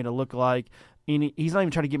trying to get me to look like he's not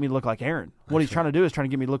even trying to get me to look like Aaron. What he's trying to do is trying to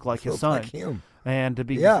get me to look like his son, like him. And to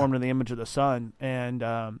be conformed in the image of the Son. And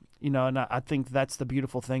you know, and I think that's the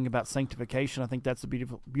beautiful thing about sanctification. I think that's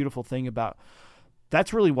the beautiful thing about,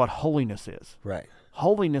 that's really what holiness is. Right.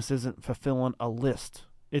 Holiness isn't fulfilling a list.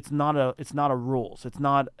 It's not a rules. It's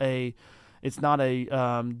not a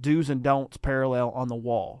do's and don'ts parallel on the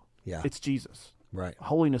wall. Yeah. It's Jesus. Right.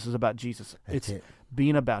 Holiness is about Jesus. It's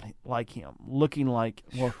being about like him, looking like,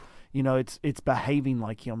 well, you know, it's behaving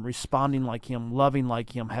like him, responding like him, loving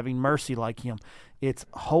like him, having mercy like him. It's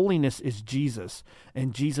holiness is Jesus,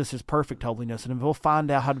 and Jesus is perfect holiness. And if we'll find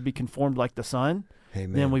out how to be conformed like the Son,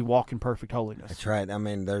 Amen. Then we walk in perfect holiness. That's right. I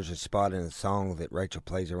mean, there's a spot in a song that Rachel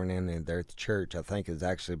plays every now and then there at the church. I think it's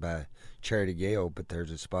actually by Charity Gale, but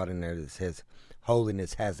there's a spot in there that says,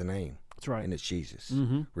 holiness has a name. That's right. And it's Jesus.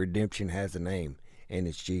 Mm-hmm. Redemption has a name, and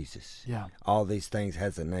it's Jesus. Yeah. All these things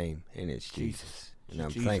has a name, and it's Jesus. And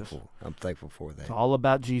I'm Jesus. thankful. I'm thankful for that. It's all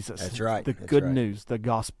about Jesus. That's right. The good news, the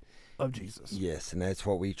gospel of Jesus. Yes, and that's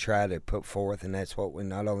what we try to put forth, and that's what we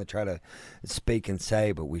not only try to speak and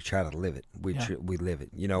say, but we try to live it. We live it.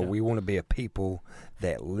 You know, we want to be a people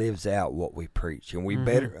that lives out what we preach, and we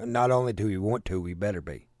better, not only do we want to, we better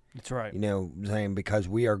be. That's right. You know, I'm saying, because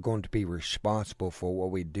we are going to be responsible for what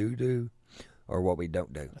we do or what we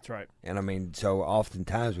don't do. That's right. And I mean, so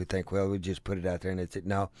oftentimes we think, well, we just put it out there and it's it.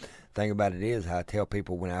 No, the thing about it is, I tell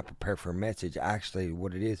people when I prepare for a message, actually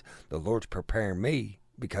what it is, the Lord's preparing me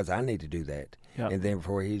because I need to do that. Yep. And then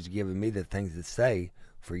before he's giving me the things to say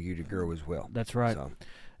for you to grow as well. That's right. So.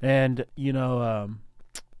 And, you know,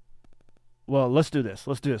 well, let's do this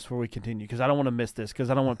before we continue, because I don't want to miss this, because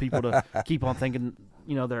I don't want people to keep on thinking,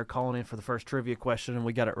 you know, they're calling in for the first trivia question and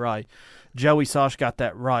we got it right. Joey Sosh got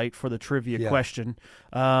that right for the trivia question.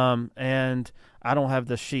 And I don't have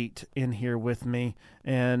the sheet in here with me,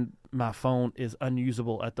 and my phone is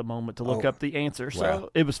unusable at the moment to look up the answer. So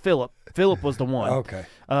it was Philip. Philip was the one. Okay.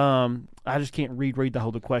 I just can't read the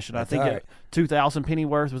whole question. That's I think 2,000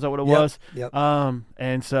 Pennyworth, was that what it was? Yep.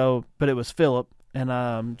 And so, but it was Philip.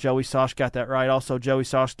 And Joey Sosh got that right. Also, Joey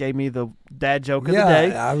Sosh gave me the dad joke of the day.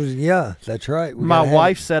 That's right. My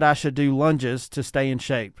wife said I should do lunges to stay in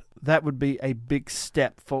shape. That would be a big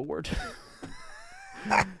step forward.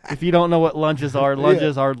 If you don't know what lunges are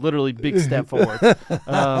literally big step forwards.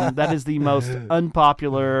 That is the most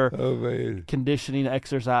unpopular conditioning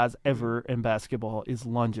exercise ever in basketball is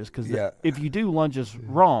lunges. Because if you do lunges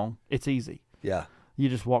wrong, it's easy. Yeah. You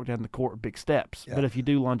just walk down the court with big steps. Yeah. But if you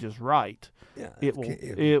do lunges right,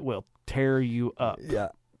 it will tear you up. Yeah.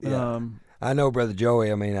 I know Brother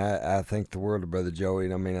Joey. I mean, I think the world of Brother Joey.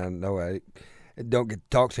 And I mean, I know I don't get to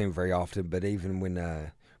talk to him very often, but even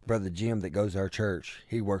when Brother Jim that goes to our church,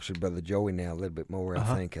 he works with Brother Joey now a little bit more. I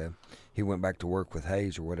think he went back to work with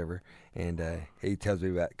Hayes or whatever, and he tells me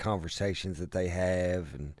about conversations that they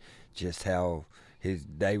have and just how his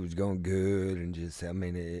day was going good, and just, I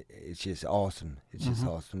mean, it's just awesome. It's just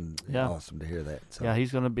awesome to hear that. So. Yeah,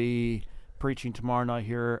 he's going to be preaching tomorrow night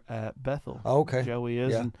here at Bethel. Oh, okay. Joey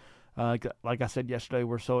is. Yeah. And like I said yesterday,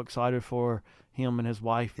 we're so excited for him and his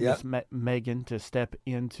wife, Miss Megan, to step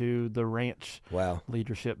into the ranch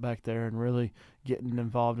leadership back there and really getting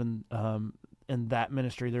involved in that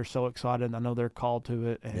ministry. They're so excited. I know they're called to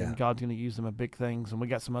it, and God's going to use them in big things. And we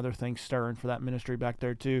got some other things stirring for that ministry back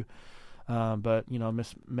there too. But, you know,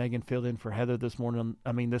 Miss Megan filled in for Heather this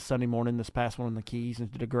Sunday morning, this past one in the Keys, and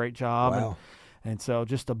did a great job. Wow. And so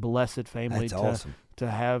just a blessed family to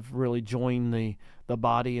have really joined the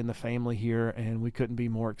body and the family here, and we couldn't be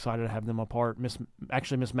more excited to have them a part. Miss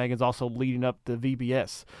Megan's also leading up the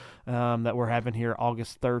VBS that we're having here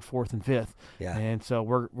August 3rd, 4th, and 5th. Yeah. And so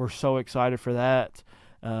we're so excited for that.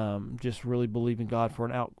 Just really believing God for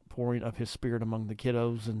an outpouring of His Spirit among the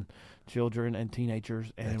kiddos and children and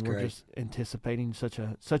teenagers, and we're just anticipating such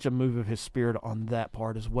a move of His Spirit on that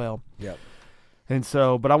part as well. Yep. And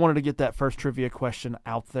so, but I wanted to get that first trivia question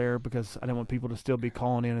out there because I didn't want people to still be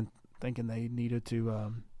calling in and thinking they needed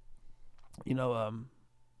to,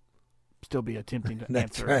 still be attempting to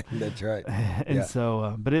answer. That's right. And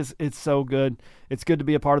so, but it's so good. It's good to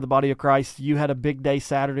be a part of the body of Christ. You had a big day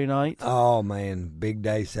Saturday night. Oh man, big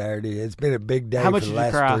day Saturday. It's been a big day for the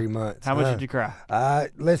last 3 months. How much did you cry?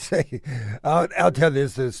 Let's say, I'll tell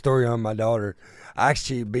this story on my daughter.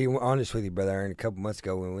 Actually, be honest with you, Brother Aaron, a couple months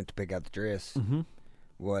ago when we went to pick out the dress,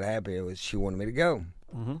 what happened was she wanted me to go.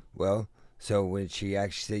 Well, so when she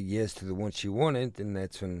actually said yes to the one she wanted, then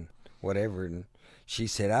that's when whatever. And she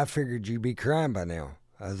said, I figured you'd be crying by now.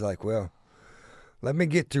 I was like, well, let me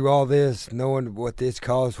get through all this, knowing what this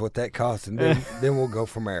costs, what that costs, and then we'll go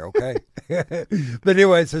from there, okay? But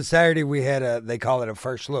anyway, so Saturday we had they call it a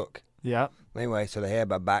first look. Yeah. Anyway, so they had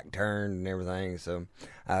my back turned and everything.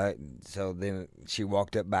 So then she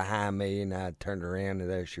walked up behind me, and I turned around, and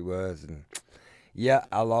there she was. And yeah,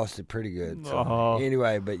 I lost it pretty good. So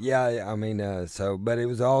anyway, but yeah, I mean, but it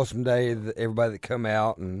was an awesome day. Everybody that come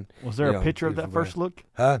out, and was there a picture of that first look?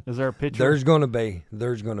 Huh? Is there a picture? There's gonna be.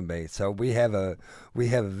 So we have a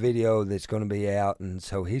video that's gonna be out, and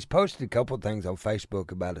so he's posted a couple of things on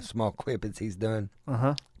Facebook about a small clip that he's done.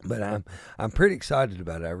 But I'm pretty excited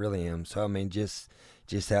about it. I really am. So I mean, just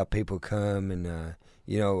how people come, and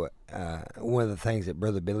one of the things that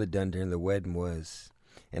Brother Billy done during the wedding was.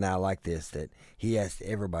 And I like this, that he asked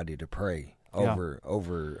everybody to pray over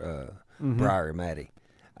Briar and Maddie.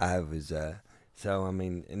 So I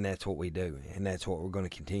mean, and that's what we do, and that's what we're going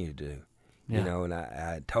to continue to do. Yeah. You know, and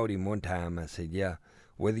I told him one time, I said, yeah,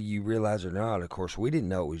 whether you realize it or not, of course, we didn't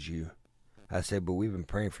know it was you. I said, but we've been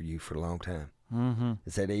praying for you for a long time. I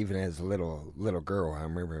said, even as a little girl, I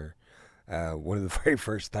remember one of the very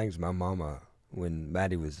first things my mama, when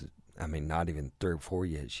Maddie was, I mean, not even 3 or 4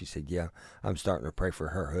 yet, she said, yeah, I'm starting to pray for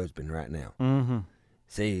her husband right now.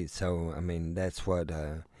 See, so, I mean, that's what,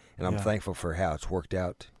 and I'm thankful for how it's worked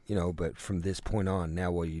out, but from this point on,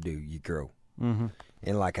 now what do? You grow.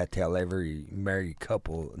 And like I tell every new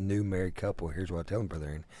married couple, here's what I tell them, Brother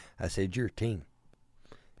Aaron. I said, you're a team.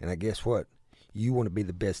 And I guess what? You want to be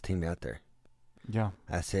the best team out there. Yeah.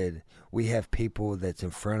 I said, we have people that's in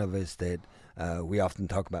front of us that we often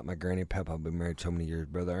talk about. My granny and papa have been married so many years.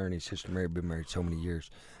 Brother Ernie, Sister Mary have been married so many years.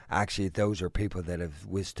 Actually, those are people that have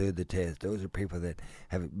withstood the test. Those are people that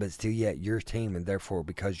have, but still yet you're a team, and therefore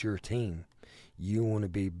because you're a team, you want to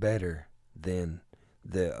be better than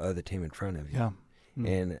the other team in front of you. Yeah.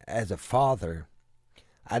 And as a father,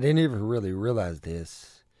 I didn't even really realize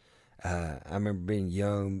this. I remember being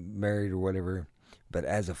young, married or whatever, but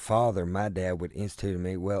as a father, my dad would institute to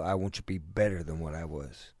me, well, I want you to be better than what I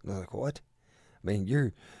was. And I was like, what? I mean,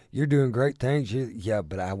 you're doing great things. Yeah,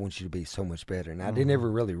 but I want you to be so much better. And I didn't ever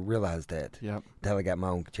really realize that until I got my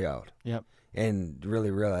own child. Yep. And really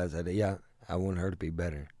realize that, yeah, I want her to be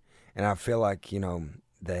better. And I feel like,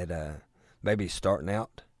 that maybe starting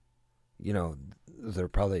out, they're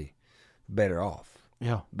probably better off.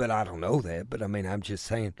 Yeah. But I don't know that. But I mean, I'm just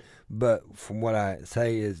saying. But from what I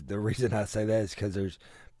say is the reason I say that is because there's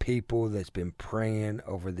people that's been praying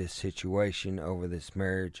over this situation, over this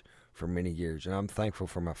marriage for many years. And I'm thankful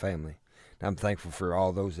for my family. I'm thankful for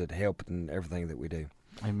all those that help and everything that we do.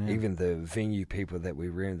 Amen. Even the venue people that we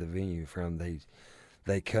rented the venue from,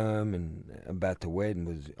 they come, and about the wedding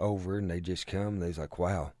was over, and they just come. And they's like,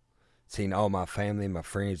 wow, seeing all my family, my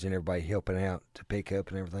friends, and everybody helping out to pick up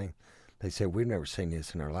and everything. They said, we've never seen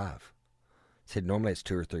this in our life. I said, normally it's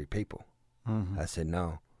 2 or 3 people. Mm-hmm. I said,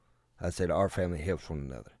 no. I said, our family helps one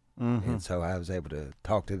another. Mm-hmm. And so I was able to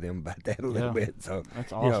talk to them about that a little bit. So,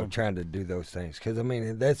 that's awesome. Trying to do those things. Because, I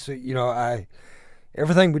mean, that's,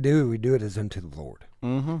 everything we do it as unto the Lord.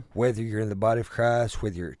 Mm-hmm. Whether you're in the body of Christ,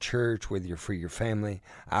 whether you're at church, whether you're for your family,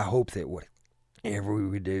 I hope that whatever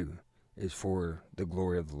we do is for the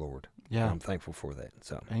glory of the Lord. Yeah. And I'm thankful for that.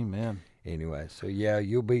 So, amen. Anyway, so yeah,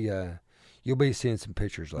 you'll be seeing some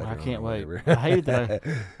pictures later. I can't wait. Whatever. I hated that.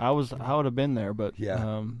 I would have been there, but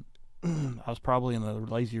yeah. I was probably in the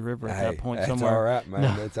lazy river at that point that's somewhere. All right, man.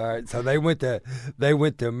 No. That's all right. So they went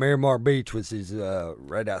to Miramar Beach, which is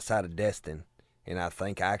right outside of Destin, and I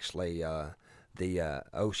think actually the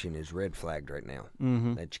ocean is red flagged right now.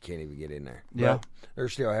 Mm-hmm. That you can't even get in there. Yeah, but they're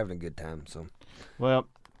still having a good time. So, well,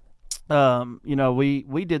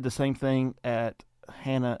 we did the same thing at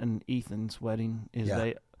Hannah and Ethan's wedding.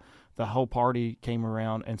 The whole party came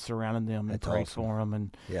around and surrounded them and prayed for them,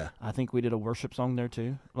 and I think we did a worship song there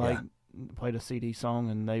too. Played a CD song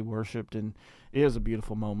and they worshipped, and it was a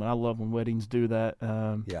beautiful moment. I love when weddings do that.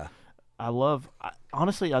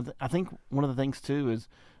 Honestly, I think one of the things too is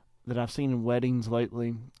that I've seen in weddings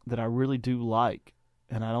lately that I really do like,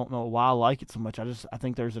 and I don't know why I like it so much. I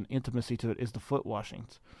think there's an intimacy to it. Is the foot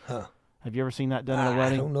washings? Huh? Have you ever seen that done at a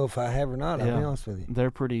wedding? I don't know if I have or not. I'll be honest with you.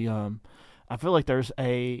 They're pretty. I feel like there's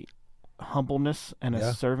a humbleness and a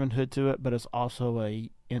servanthood to it, but it's also a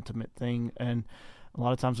intimate thing. And a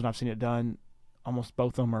lot of times when I've seen it done, almost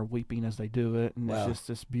both of them are weeping as they do it, and it's just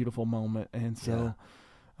this beautiful moment. And so,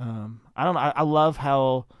 I don't know. I love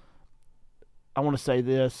how. I want to say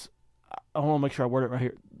this. I want to make sure I word it right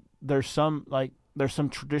here. There's some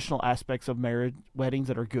traditional aspects of marriage weddings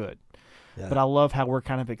that are good. Yeah. But I love how we're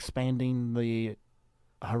kind of expanding the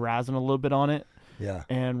horizon a little bit on it. Yeah.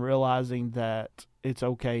 And realizing that it's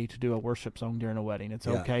okay to do a worship song during a wedding. It's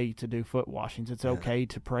okay to do foot washings. It's okay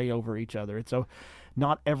to pray over each other.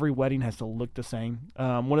 Not every wedding has to look the same.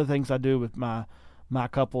 One of the things I do with my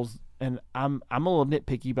couples, and I'm a little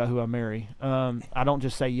nitpicky about who I marry. I don't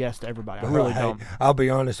just say yes to everybody. I really don't. I'll be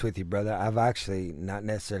honest with you, brother. I've actually not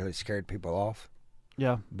necessarily scared people off.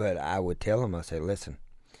 Yeah. But I would tell them, I say, listen,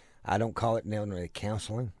 I don't call it necessarily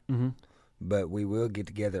counseling, but we will get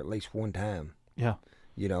together at least one time. Yeah.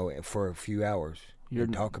 For a few hours.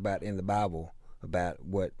 And talk about in the Bible about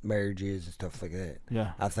what marriage is and stuff like that.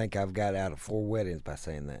 Yeah. I think I've got out of 4 weddings by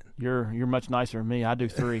saying that. You're much nicer than me. I do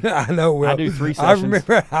 3. I know. Well, I do 3 sessions.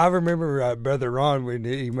 I remember Brother Ron when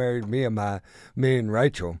he married me and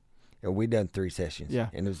Rachel. And we done 3 sessions. Yeah.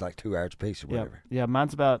 And it was like 2 hours a piece or whatever. Yeah.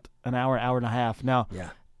 Mine's about an hour and a half. Now. Yeah.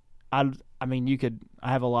 I mean,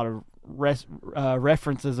 I have a lot of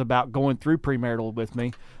references about going through premarital with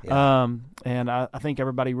me. Yeah. And I think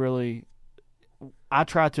everybody really, I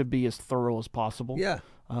try to be as thorough as possible. Yeah.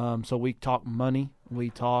 So we talk money, we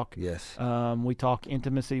talk, we talk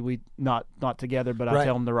intimacy. We not together, but I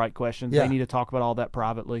tell them the right questions. Yeah. They need to talk about all that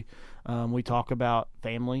privately. We talk about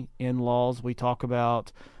family, in-laws. We talk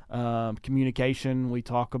about communication. We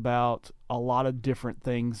talk about a lot of different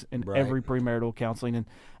things in every premarital counseling,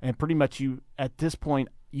 and pretty much at this point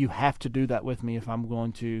you have to do that with me if I'm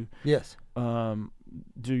going to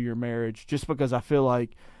do your marriage, just because I feel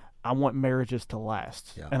like I want marriages to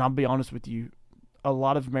last. Yeah. And I'll be honest with you, a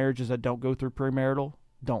lot of marriages that don't go through premarital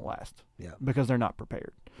don't last. Yeah. Because they're not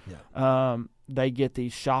prepared. Yeah. They get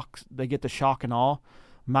these shocks. They get the shock and awe.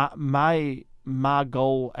 My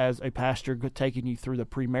goal as a pastor taking you through the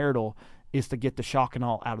premarital is to get the shock and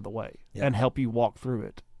awe out of the way and help you walk through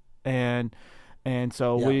it. And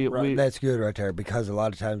so we that's good right there, because a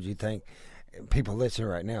lot of times you think people listening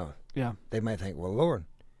right now, they may think, well, Lord,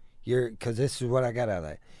 because this is what I got out of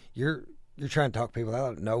that. You're trying to talk people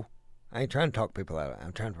out of it. No, I ain't trying to talk people out of it.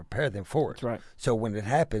 I'm trying to prepare them for it. That's right. So when it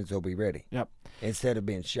happens, they'll be ready. Yep. Instead of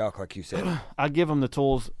being shocked, like you said. I give them the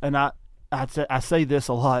tools, and I say this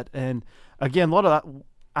a lot, and again, a lot of that,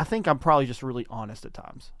 I think I'm probably just really honest at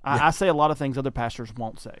times. I say a lot of things other pastors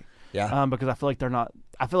won't say. Yeah. Because I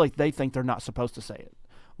feel like they think they're not supposed to say it.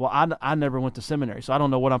 Well, I never went to seminary, so I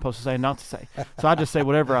don't know what I'm supposed to say and not to say. So I just say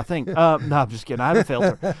whatever I think. No, I'm just kidding. I have a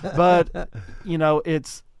filter. But,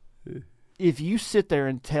 it's if you sit there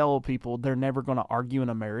and tell people they're never going to argue in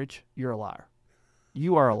a marriage, you're a liar.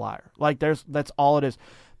 You are a liar. Like, that's all it is.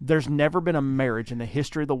 There's never been a marriage in the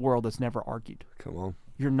history of the world that's never argued. Come on.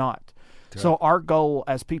 You're not. So our goal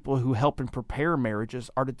as people who help and prepare marriages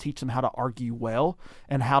are to teach them how to argue well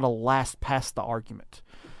and how to last past the argument.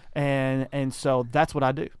 And so that's what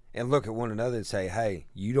I do. And look at one another and say, hey,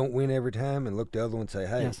 you don't win every time. And look at the other one and say,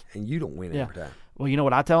 hey, Yes. and you don't win every time. Well, you know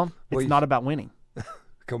what I tell them? Well, It's not about winning.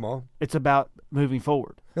 Come on. It's about moving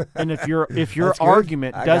forward. And if your That's good.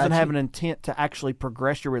 argument I doesn't got have you. an intent to actually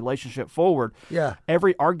progress your relationship forward, Yeah.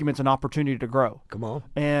 every argument's an opportunity to grow. Come on.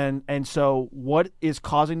 And so what is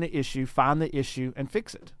causing the issue, find the issue and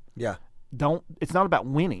fix it. Yeah. It's not about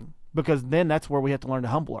winning, because then that's where we have to learn to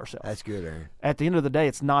humble ourselves. That's good, Aaron. At the end of the day,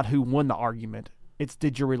 it's not who won the argument. It's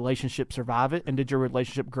did your relationship survive it, and did your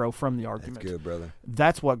relationship grow from the argument? That's good, brother.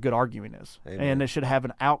 That's what good arguing is. Amen. And it should have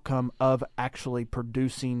an outcome of actually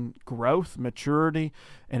producing growth, maturity,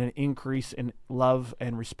 and an increase in love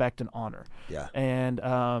and respect and honor. Yeah. And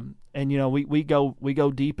we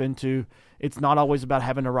go deep into, it's not always about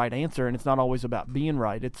having the right answer, and it's not always about being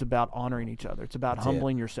right. It's about honoring each other. It's about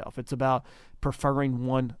humbling yourself. It's about preferring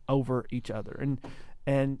one over each other.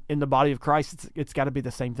 And in the body of Christ, it's got to be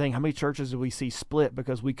the same thing. How many churches do we see split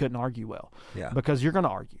because we couldn't argue well? Yeah. Because you're going to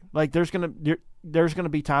argue. Like there's going to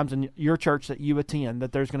be times in your church that you attend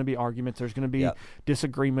that there's going to be arguments. There's going to be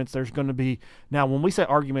disagreements. There's going to be, now when we say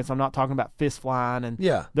arguments, I'm not talking about fist flying, and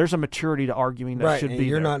there's a maturity to arguing that should be.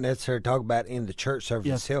 You're there. not necessarily talking about in the church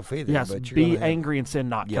service itself either. Yes, but be angry and sin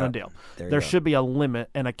not kind of deal. There should be a limit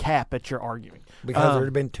and a cap at your arguing. Because there's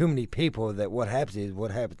been too many people that what happens.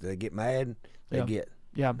 They get mad, they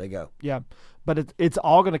go. Yeah, but it's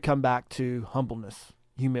all going to come back to humbleness,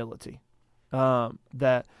 humility.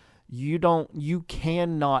 That you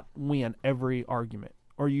cannot win every argument,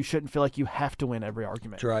 or you shouldn't feel like you have to win every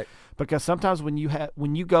argument. That's right. Because sometimes when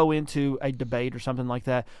you go into a debate or something like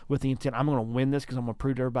that with the intent, I'm going to win this because I'm going to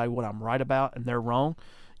prove to everybody what I'm right about and they're wrong,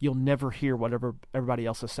 you'll never hear whatever everybody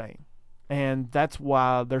else is saying. And that's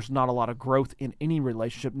why there's not a lot of growth in any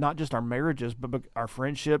relationship, not just our marriages, but our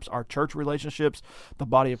friendships, our church relationships, the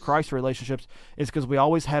body of Christ relationships, is because we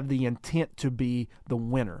always have the intent to be the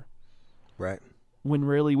winner. Right. When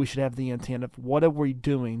really we should have the intent of what are we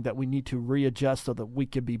doing that we need to readjust so that we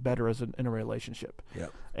can be better in a relationship. Yeah.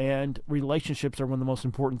 And relationships are one of the most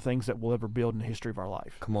important things that we'll ever build in the history of our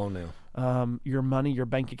life. Come on now. Your money, your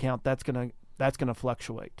bank account, that's gonna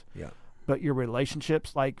fluctuate. Yeah. But your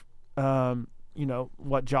relationships, like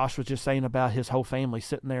what Josh was just saying about his whole family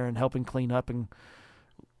sitting there and helping clean up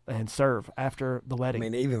and serve after the wedding. I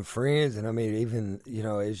mean, even friends, and even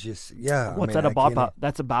it's just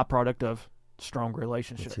That's a byproduct of strong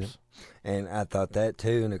relationships. And I thought that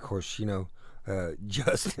too, and of course,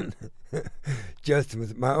 Justin, Justin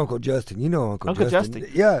was my Uncle Justin. You know Uncle Justin.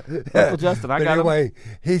 Yeah, Uncle Justin.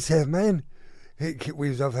 He said, man. We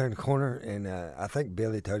was over there in the corner, and I think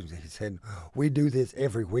Billy told him, he said, we do this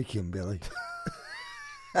every weekend, Billy.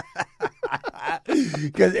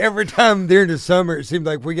 Because every time during the summer, it seems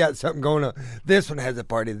like we got something going on. This one has a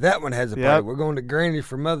party. That one has a party. We're going to Granny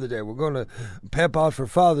for Mother's Day. We're going to Papa's for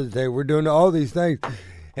Father's Day. We're doing all these things.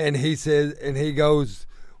 And he says, and he goes,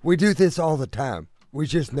 we do this all the time. We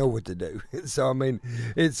just know what to do. So,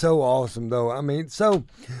 it's so awesome, though.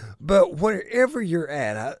 But wherever you're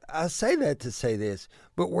at, I say that to say this,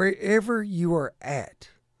 but wherever you are at,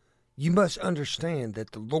 you must understand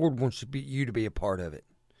that the Lord wants you to be a part of it.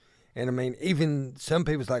 And, even some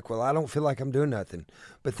people's like, well, I don't feel like I'm doing nothing.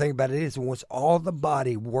 But the thing about it is, once all the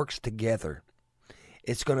body works together,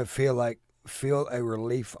 it's going to feel a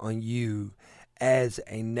relief on you as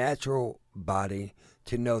a natural body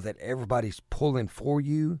to know that everybody's pulling for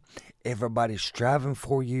you, everybody's striving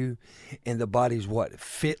for you, and the body's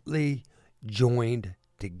fitly joined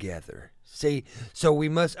together. See, so we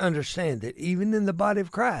must understand that even in the body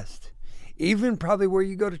of Christ, even probably where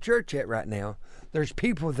you go to church at right now, there's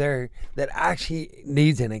people there that actually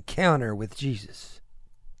needs an encounter with Jesus.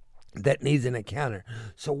 That needs an encounter.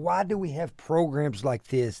 So why do we have programs like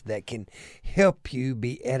this that can help you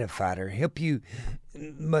be edified or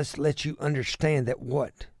must let you understand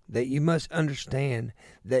that you must understand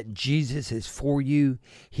that Jesus is for you.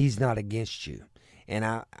 He's not against you. And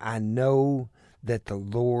I know that the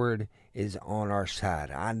Lord is on our side.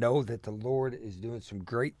 I know that the Lord is doing some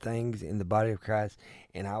great things in the body of Christ,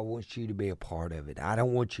 and I want you to be a part of it. I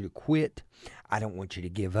don't want you to quit. I don't want you to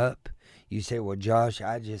give up. You say, well, Josh,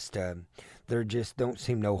 there just don't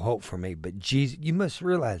seem no hope for me. But Jesus, you must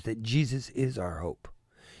realize that Jesus is our hope.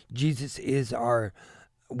 Jesus is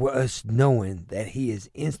us knowing that he has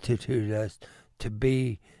instituted us to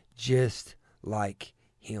be just like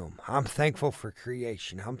him. I'm thankful for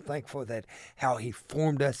creation. I'm thankful that how he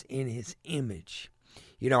formed us in his image.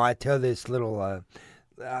 You know, I tell this thing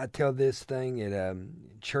at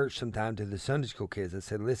church sometime to the Sunday school kids. I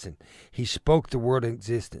said, listen, he spoke the world in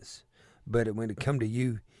existence, but when it come to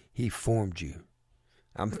you, he formed you.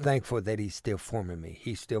 I'm thankful that he's still forming me.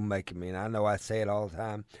 He's still making me. And I know I say it all the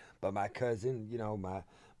time, but my cousin,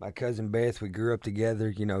 my cousin Beth, we grew up together.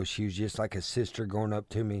 You know, she was just like a sister growing up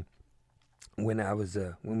to me when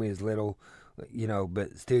we was little,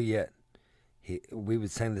 but still yet, we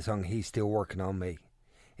would sing the song, He's Still Working on Me.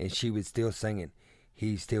 And she would still sing it,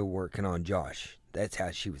 He's Still Working on Josh. That's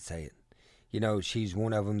how she would say it. You know, she's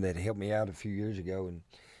one of them that helped me out a few years ago.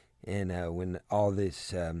 And when all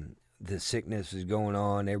this, the sickness was going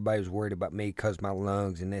on, everybody was worried about me because of my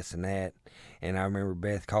lungs and this and that. And I remember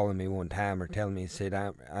Beth calling me one time or telling me, said,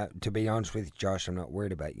 to be honest with you, Josh, I'm not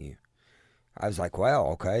worried about you. I was like, well,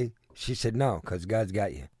 okay. She said, no, because God's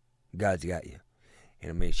got you. God's got you. And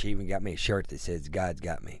I mean, she even got me a shirt that says, God's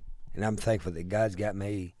got me. And I'm thankful that God's got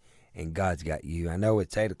me and God's got you. I know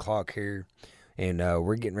it's 8 o'clock here, and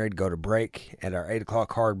we're getting ready to go to break at our 8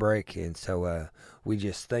 o'clock hard break. And so we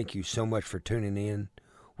just thank you so much for tuning in.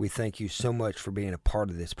 We thank you so much for being a part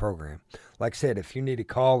of this program. Like I said, if you need to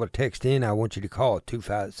call or text in, I want you to call at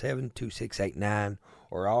 257-2689.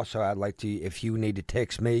 Or also, I'd like to, if you need to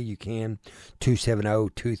text me, you can,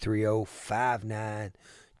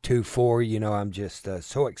 270-230-5924. You know, I'm just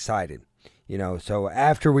so excited. You know, so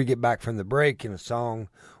after we get back from the break in a song,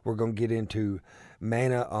 we're going to get into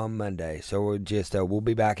Manna on Monday. So we'll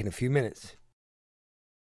be back in a few minutes.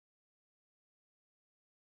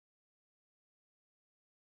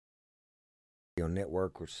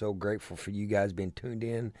 Network. We're so grateful for you guys being tuned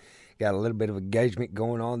in. Got a little bit of engagement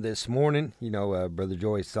going on this morning. You know, Brother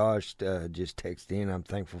Joey Saj just texted in. I'm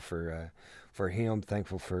thankful for him.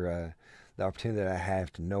 Thankful for the opportunity that I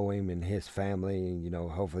have to know him and his family, and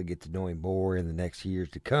hopefully get to know him more in the next years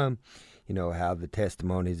to come. You know how the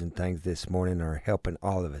testimonies and things this morning are helping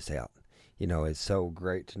all of us out. You know, it's so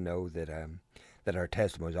great to know that that our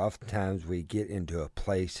testimonies. Oftentimes we get into a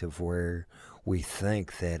place of where we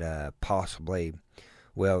think that possibly,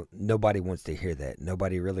 well, nobody wants to hear that.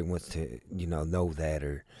 Nobody really wants to, know that,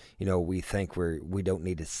 or, we think we don't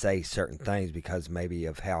need to say certain things because maybe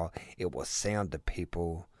of how it will sound to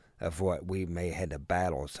people of what we may have had to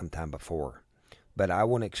battle sometime before. But I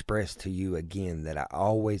want to express to you again that I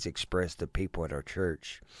always express to people at our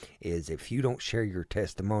church is if you don't share your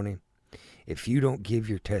testimony, if you don't give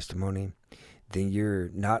your testimony, then you're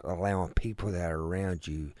not allowing people that are around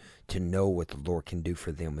you to know what the Lord can do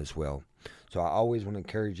for them as well. So I always want to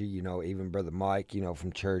encourage you, even Brother Mike,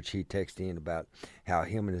 from church, he texted in about how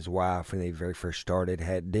him and his wife, when they very first started,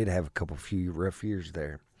 did have a few rough years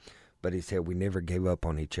there. But he said we never gave up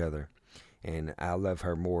on each other. And I love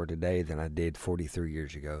her more today than I did 43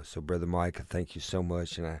 years ago. So, Brother Mike, I thank you so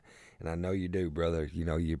much. And I know you do, brother.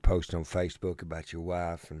 You post on Facebook about your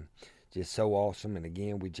wife, and just so awesome. And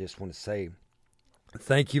again, we just want to say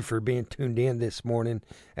thank you for being tuned in this morning.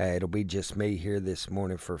 It'll be just me here this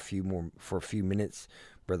morning for a few minutes.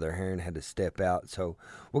 Brother Heron had to step out. So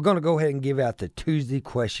we're going to go ahead and give out the Tuesday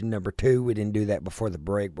question number 2. We didn't do that before the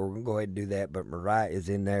break, but we're going to go ahead and do that. But Mariah is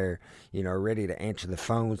in there, ready to answer the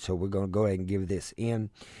phone. So we're going to go ahead and give this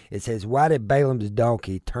in. It says, why did Balaam's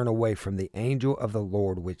donkey turn away from the angel of the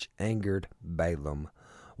Lord, which angered Balaam?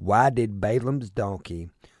 Why did Balaam's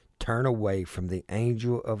donkey turn away from the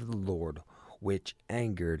angel of the Lord, which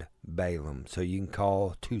angered Balaam? So you can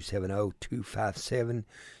call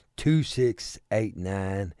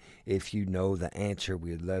 270-257-2689 if you know the answer.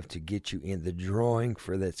 We'd love to get you in the drawing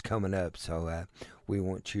for that's coming up. So we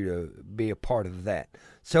want you to be a part of that.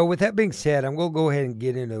 So with that being said, I'm going to go ahead and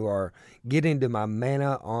get into my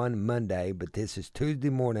Manna on Monday. But this is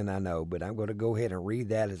Tuesday morning, I know. But I'm going to go ahead and read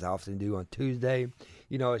that as I often do on Tuesday.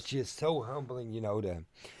 It's just so humbling,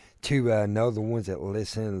 to know the ones that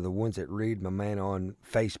listen, the ones that read my man on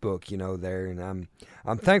Facebook, there. And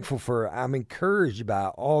I'm thankful I'm encouraged by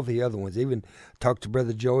all the other ones. Even talked to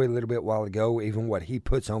Brother Joey a little bit while ago, even what he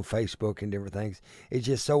puts on Facebook and different things. It's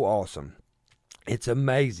just so awesome. It's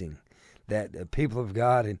amazing that the people of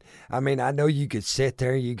God, and I know you could sit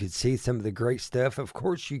there, you could see some of the great stuff. Of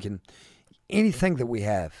course you can, anything that we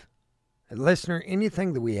have, listener,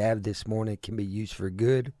 anything that we have this morning can be used for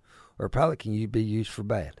good or probably can be used for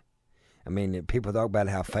bad. People talk about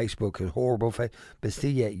how Facebook is horrible, but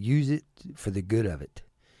still yet use it for the good of it.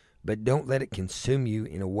 But don't let it consume you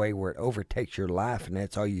in a way where it overtakes your life and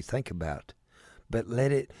that's all you think about. but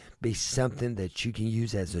let it be something that you can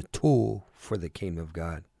use as a tool for the kingdom of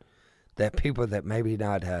God. That people that maybe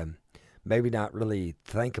not really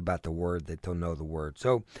think about the word, that they'll know the word.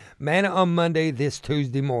 So manna on Monday, this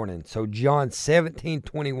Tuesday morning. So John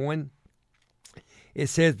 17:21, it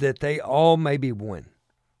says that they all may be one,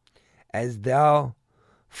 as thou,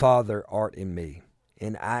 Father, art in me,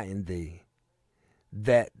 and I in thee,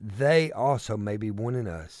 that they also may be one in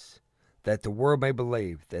us, that the world may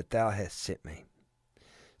believe that thou hast sent me.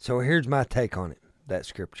 So here's my take on it, that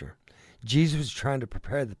scripture. Jesus was trying to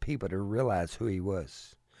prepare the people to realize who he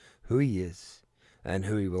was, who he is, and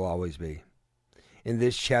who he will always be. In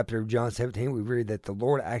this chapter of John 17, we read that the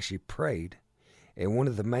Lord actually prayed, and one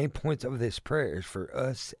of the main points of this prayer is for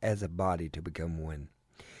us as a body to become one.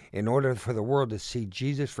 In order for the world to see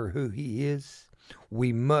Jesus for who he is,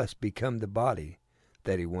 we must become the body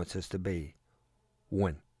that he wants us to be,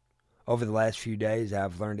 one. Over the last few days,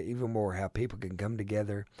 I've learned even more how people can come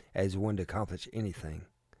together as one to accomplish anything.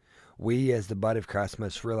 We, as the body of Christ,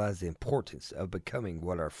 must realize the importance of becoming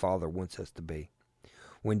what our Father wants us to be.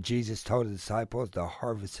 When Jesus told the disciples, the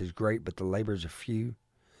harvest is great, but the laborers are few,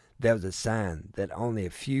 that was a sign that only a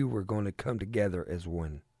few were going to come together as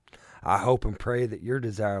one. I hope and pray that your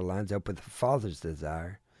desire lines up with the Father's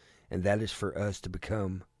desire, and that is for us to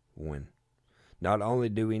become one. Not only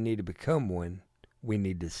do we need to become one, we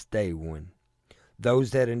need to stay one. Those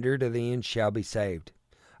that endure to the end shall be saved.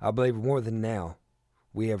 I believe more than now,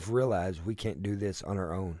 we have realized we can't do this on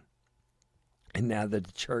our own. And now that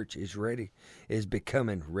the church is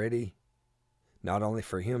becoming ready, not only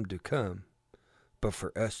for him to come, but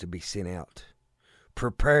for us to be sent out.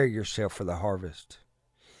 Prepare yourself for the harvest.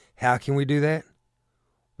 How can we do that?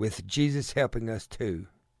 With Jesus helping us to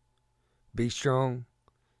be strong,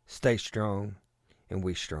 stay strong, and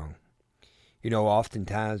we strong. You know,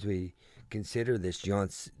 oftentimes we consider this John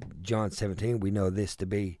 17, we know this to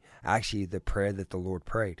be actually the prayer that the Lord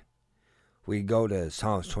prayed. We go to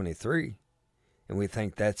Psalms 23, and we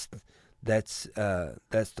think that's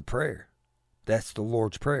the prayer. That's the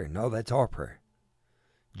Lord's prayer. No, that's our prayer.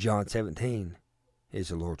 John 17 is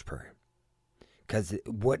the Lord's prayer. Because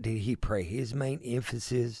what did he pray? His main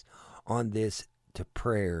emphasis on this to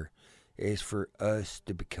prayer is for us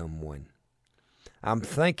to become one. I'm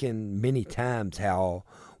thinking many times how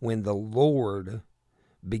when the Lord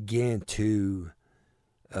began to,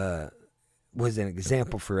 was an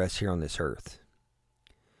example for us here on this earth.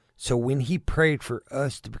 So when he prayed for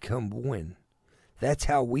us to become one, that's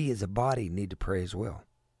how we as a body need to pray as well.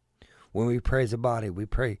 When we pray as a body, we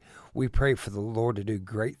pray for the Lord to do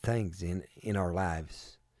great things in our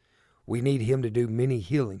lives. We need him to do many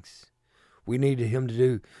healings. We need him to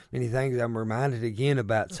do many things. I'm reminded again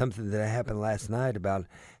about something that happened last night about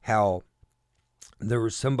how there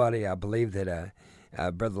was somebody, I believe that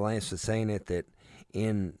Brother Lance was saying it, that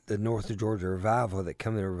in the North of Georgia revival, that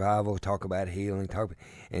come to the revival, talk about healing,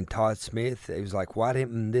 and Todd Smith, it was like, why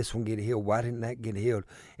didn't this one get healed? Why didn't that get healed?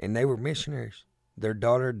 And they were missionaries. Their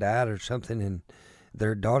daughter died or something, and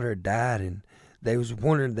they was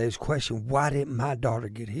wondering, they was questioning, why didn't my daughter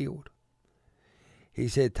get healed? He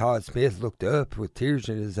said Todd Smith looked up with tears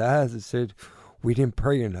in his eyes and said, we didn't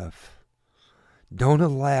pray enough. Don't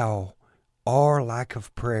allow our lack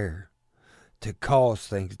of prayer to cause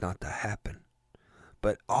things not to happen,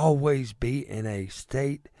 but always be in a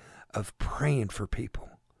state of praying for people.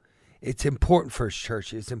 It's important for us,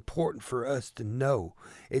 church. It's important for us to know.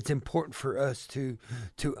 It's important for us to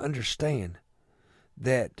understand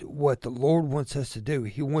that what the Lord wants us to do,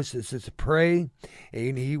 he wants us to pray,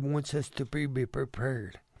 and he wants us to be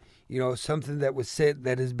prepared. You know, something that was said,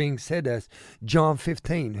 that is being said to us, John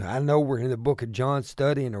 15. I know we're in the book of John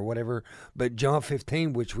studying or whatever, but John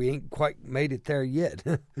 15, which we ain't quite made it there yet.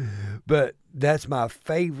 But that's my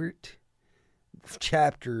favorite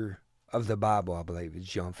chapter of the Bible, I believe, is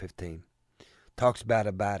John 15. Talks about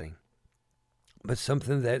abiding. But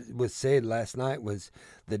something that was said last night was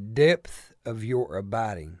the depth of your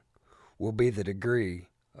abiding will be the degree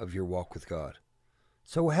of your walk with God.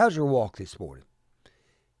 So how's your walk this morning?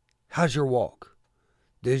 How's your walk?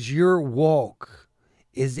 Does your walk,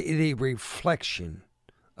 is it a reflection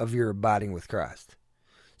of your abiding with Christ?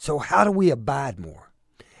 So how do we abide more?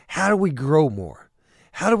 How do we grow more?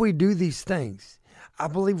 How do we do these things? I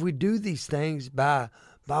believe we do these things by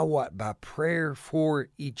what? By prayer for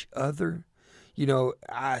each other. You know,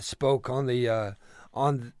 I spoke on the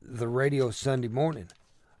radio Sunday morning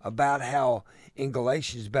about how in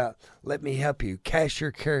Galatians about let me help you cast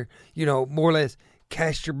your care, you know, more or less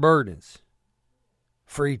cast your burdens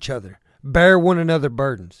for each other. Bear one another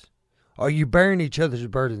burdens. Are you bearing each other's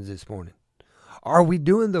burdens this morning? Are we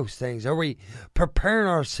doing those things? Are we preparing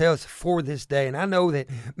ourselves for this day? And I know that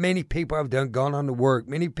many people have gone on to work.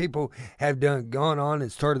 Many people have gone on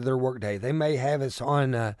and started their work day. They may have us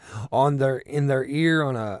in their ear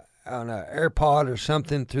on a AirPod or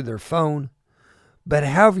something through their phone. But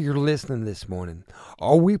however you're listening this morning,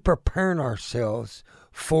 are we preparing ourselves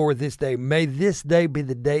for this day? May this day be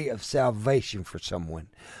the day of salvation for someone.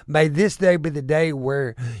 May this day be the day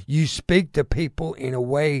where you speak to people in a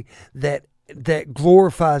way that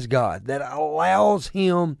glorifies God, that allows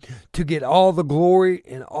Him to get all the glory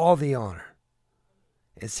and all the honor.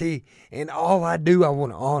 And see, in all I do, I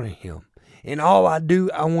want to honor Him. In all I do,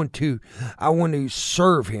 I want to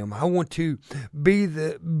serve Him. I want to be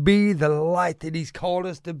the light that He's called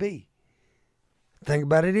us to be. The thing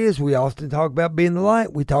about it is, we often talk about being the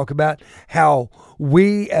light. We talk about how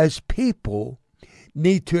we as people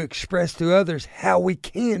need to express to others how we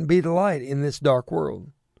can be the light in this dark world.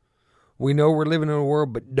 We know we're living in a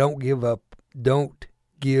world, but don't give up. Don't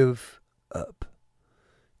give up.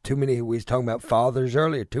 Too many, we was talking about fathers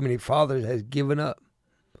earlier, too many fathers has given up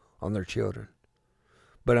on their children.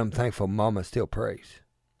 But I'm thankful Mama still prays.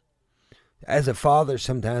 As a father,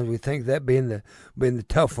 sometimes we think that being the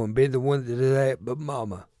tough one, being the one that does that, but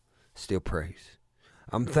Mama still prays.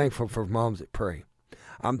 I'm thankful for moms that pray.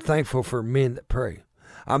 I'm thankful for men that pray.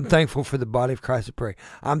 I'm thankful for the body of Christ that pray.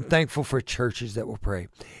 I'm thankful for churches that will pray.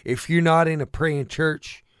 If you're not in a praying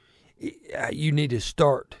church, you need to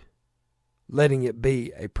start letting it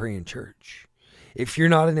be a praying church. If you're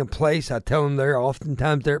not in a place, I tell them there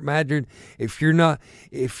oftentimes they're at Madrid, if you're not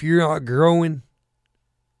growing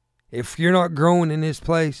in this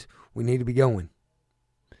place, we need to be going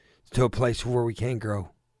to a place where we can grow.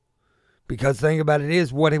 Because the thing about it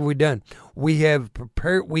is, what have we done? We have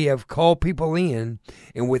called people in,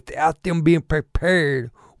 and without them being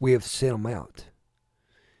prepared, we have sent them out.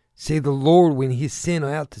 See, the Lord, when He sent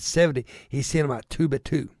them out to 70, He sent them out 2 by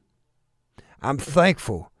 2. I'm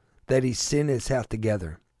thankful that He sent us out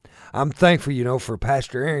together. I'm thankful, for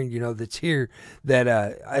Pastor Aaron, that's here, that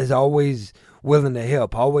is always willing to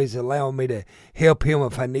help, always allowing me to help him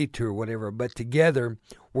if I need to or whatever. But together,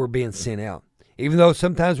 we're being sent out. Even though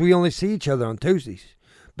sometimes we only see each other on Tuesdays.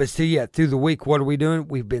 But still, yet, through the week, what are we doing?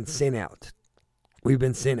 We've been sent out. We've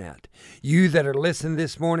been sent out. You that are listening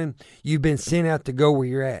this morning, you've been sent out to go where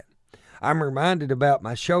you're at. I'm reminded about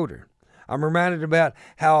my shoulder. I'm reminded about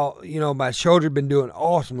how, my shoulder been doing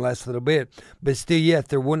awesome the last little bit. But still, yet,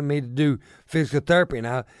 they're wanting me to do physical therapy. And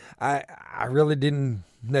I really didn't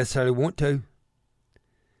necessarily want to.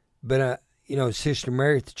 But, Sister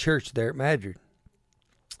Mary at the church there at Madrid,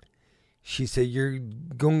 she said, you're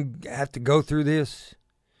going to have to go through this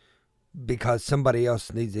because somebody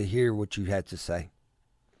else needs to hear what you had to say.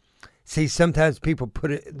 See, sometimes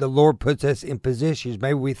the Lord puts us in positions.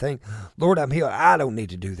 Maybe we think, Lord, I'm healed. I don't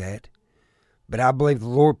need to do that. But I believe the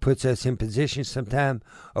Lord puts us in positions sometimes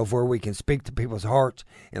of where we can speak to people's hearts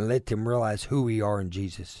and let them realize who we are in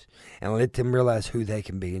Jesus and let them realize who they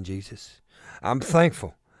can be in Jesus. I'm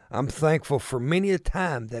thankful. I'm thankful for many a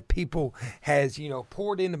time that people has,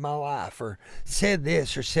 poured into my life or said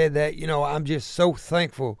this or said that. I'm just so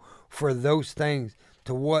thankful for those things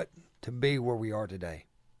to be where we are today.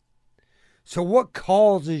 So what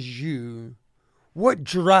drives you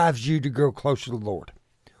to grow closer to the Lord?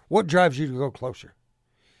 What drives you to go closer?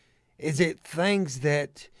 Is it things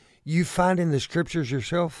that you find in the scriptures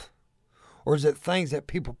yourself? Or is it things that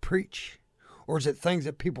people preach? Or is it things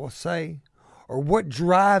that people say? Or what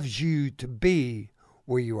drives you to be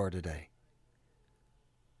where you are today?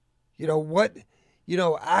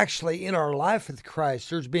 Actually in our life with Christ,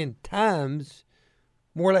 there's been times,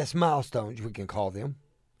 more or less milestones, we can call them,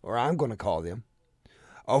 or I'm going to call them,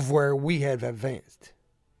 of where we have advanced.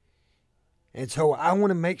 And so I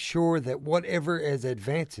want to make sure that whatever is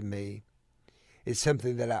advancing me is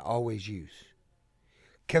something that I always use.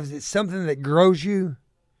 Because it's something that grows you,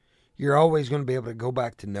 you're always going to be able to go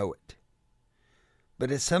back to know it.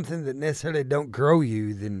 But it's something that necessarily don't grow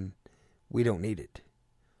you, then we don't need it.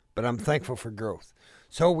 But I'm thankful for growth.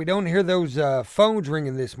 So we don't hear those phones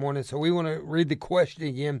ringing this morning, so we want to read the question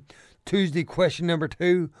again. Tuesday, question number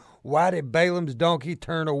 2. Why did Balaam's donkey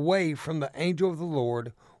turn away from the angel of the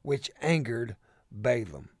Lord, which angered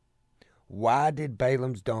Balaam? Why did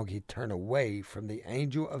Balaam's donkey turn away from the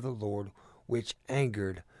angel of the Lord, which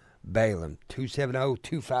angered Balaam?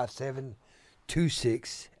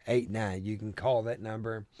 270-257-2689. You can call that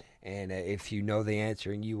number, and if you know the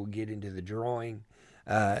answer, and you will get into the drawing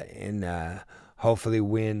and hopefully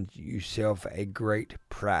win yourself a great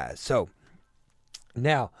prize. So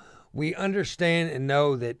now we understand and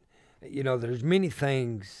know that there's many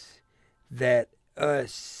things that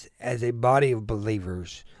us as a body of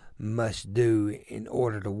believers must do in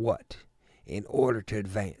order to what? In order to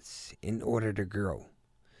advance, in order to grow.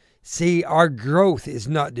 See, our growth is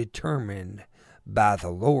not determined by the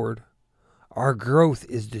Lord. Our growth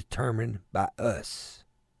is determined by us.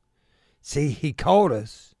 See, He called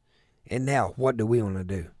us, and now what do we want to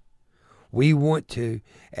do? We want to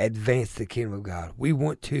advance the kingdom of God. We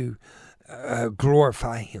want to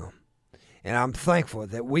glorify Him. And I'm thankful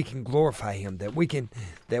that we can glorify Him, that we can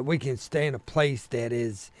stay in a place that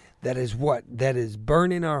is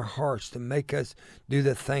burning our hearts to make us do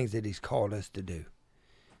the things that He's called us to do.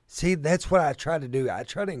 See, that's what I try to do. I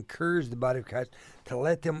try to encourage the body of Christ to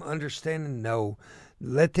let them understand and know.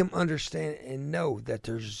 Let them understand and know that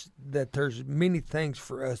there's many things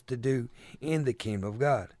for us to do in the kingdom of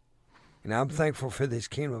God. And I'm thankful for this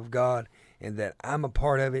kingdom of God and that I'm a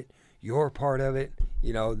part of it. You're a part of it.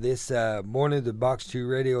 You know, this Morning the Box 2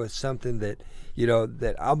 Radio is something that, you know,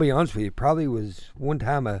 that I'll be honest with you, probably was one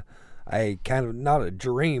time a kind of, not a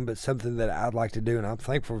dream, but something that I'd like to do. And I'm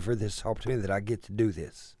thankful for this opportunity that I get to do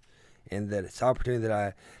this. And that it's an opportunity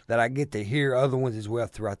that I get to hear other ones as well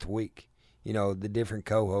throughout the week. You know, the different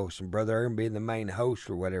co-hosts, and Brother Aaron being the main host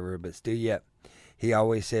or whatever, but still yet, he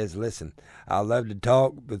always says, listen, I love to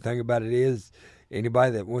talk, but the thing about it is,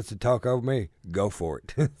 anybody that wants to talk over me, go for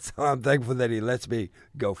it. So I'm thankful that he lets me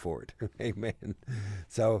go for it. Amen.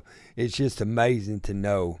 So it's just amazing to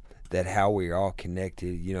know that how we are all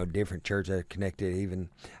connected, you know, different churches are connected. Even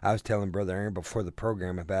I was telling Brother Aaron before the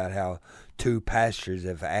program about how 2 pastors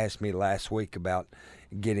have asked me last week about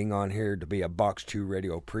getting on here to be a Box 2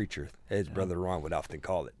 radio preacher, as Brother Ron would often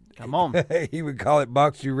call it. Come on. He would call it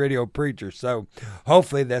Box 2 radio preacher. So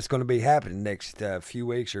hopefully that's going to be happening next few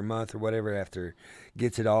weeks or month or whatever after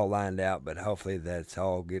gets it all lined out. But hopefully that's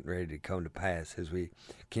all getting ready to come to pass as we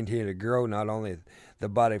continue to grow not only the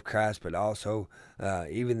body of Christ, but also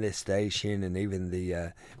even this station and even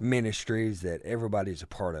the ministries that everybody's a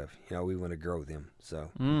part of. You know, we want to grow them. So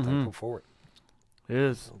I'm thankful for it. It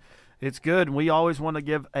is. It's good. We always want to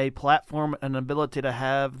give a platform and ability to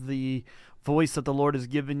have the voice that the Lord has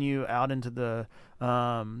given you out into the,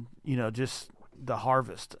 just the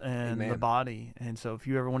harvest and the body. And so if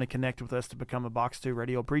you ever want to connect with us to become a Box 2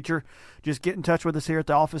 radio preacher, just get in touch with us here at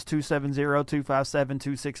the office,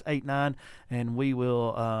 270-257-2689, and we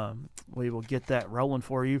will get that rolling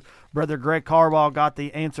for you. Brother Greg Carwall got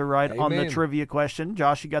the answer right on the trivia question.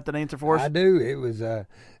 Josh, you got that answer for us? I do. It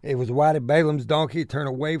was why did Balaam's donkey turn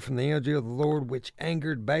away from the angel of the Lord, which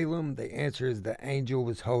angered Balaam? The answer is the angel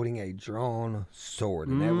was holding a drawn sword,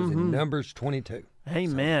 and that was in Numbers 22.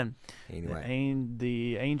 Amen. So, anyway.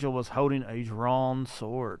 The angel was holding a drawn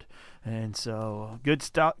sword. And so good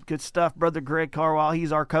stuff, Brother Greg Carwall.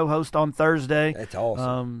 He's our co-host on Thursday. That's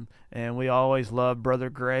awesome. And we always love Brother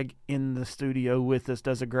Greg in the studio with us.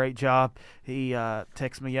 Does a great job. He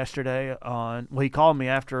texted me yesterday he called me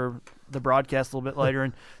after the broadcast a little bit later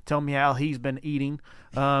and told me how he's been eating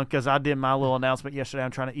because I did my little announcement yesterday.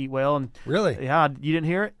 I'm trying to eat well. And really? Yeah, you didn't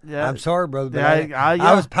hear it? Yeah. I'm sorry, brother, but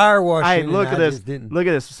I was power washing. Hey, look at this. Look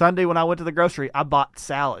at this. Sunday when I went to the grocery, I bought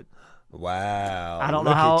salad. Wow! I don't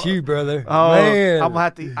know how. Look at you, brother. Oh, man!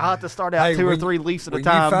 I'll have to start out 2 or 3 leaves at a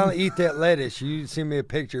time. When you finally eat that lettuce, you send me a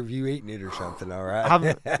picture of you eating it or something. All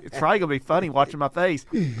right? It's probably gonna be funny watching my face.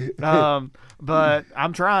 But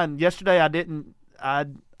I'm trying. Yesterday I didn't. I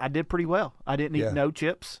did pretty well. I didn't eat no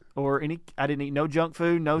chips or any. I didn't eat no junk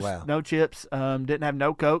food, no chips. Didn't have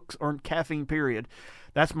no Cokes or caffeine. Period.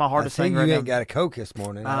 That's my hardest thing right now. You ain't got a Coke this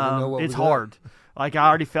morning. I don't know what it's hard. Like I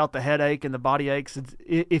already felt the headache and the body aches.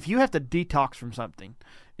 If you have to detox from something,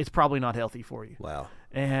 it's probably not healthy for you. Wow.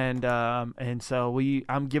 And so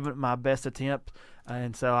I'm giving it my best attempt,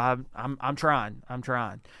 and so I'm trying.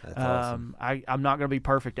 That's awesome. I'm not going to be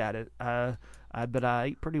perfect at it. But I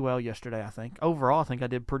ate pretty well yesterday. I think overall, I think I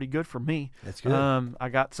did pretty good for me. That's good. I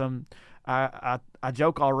got some. I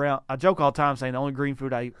joke all around. I joke all the time saying the only green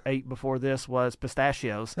food I ate before this was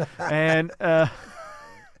pistachios, and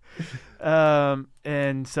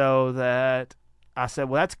so that I said,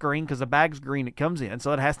 well, that's green because the bag's green it comes in,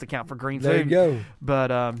 so it has to count for green food. There you go.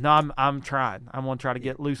 But no, I'm trying. I'm gonna try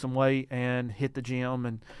to lose some weight and hit the gym,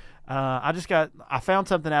 and I found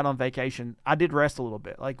something out on vacation. I did rest a little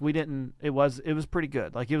bit. Like it was pretty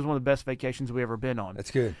good. Like it was one of the best vacations we ever been on.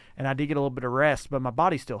 That's good. And I did get a little bit of rest, but my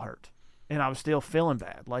body still hurt, and I was still feeling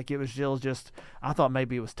bad. Like it was still just I thought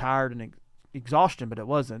maybe it was tired and exhaustion, but it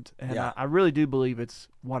wasn't. And I really do believe it's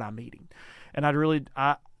what I'm eating. And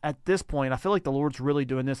at this point, I feel like the Lord's really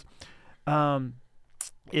doing this.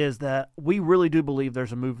 is that we really do believe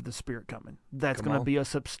there's a move of the Spirit coming. That's Come going to on. be a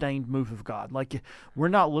sustained move of God. Like, we're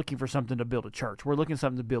not looking for something to build a church. We're looking for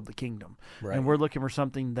something to build the kingdom. Right. And we're looking for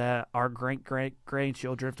something that our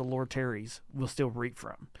grandchildren, if the Lord tarries, will still reap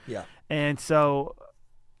from. Yeah. And so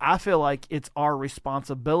I feel like it's our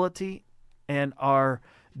responsibility and our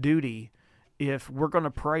duty, if we're going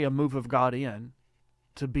to pray a move of God in,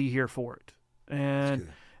 to be here for it.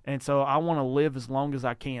 And so I want to live as long as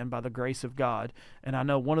I can by the grace of God. And I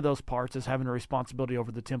know one of those parts is having a responsibility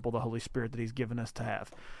over the temple of the Holy Spirit that He's given us to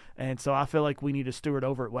have. And so I feel like we need to steward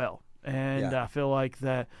over it well. And I feel like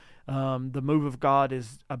that the move of God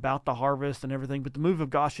is about the harvest and everything, but the move of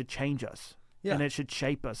God should change us. Yeah. And it should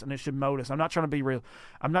shape us and it should mold us. I'm not trying to be real.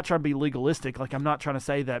 I'm not trying to be legalistic. Like, I'm not trying to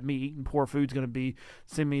say that me eating poor food is going to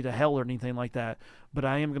send me to hell or anything like that. But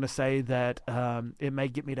I am going to say that it may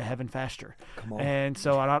get me to heaven faster. Come on. And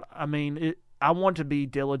so I want to be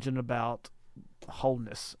diligent about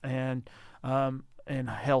wholeness and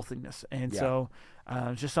healthiness. And so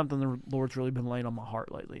it's just something the Lord's really been laying on my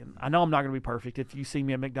heart lately. And I know I'm not going to be perfect. If you see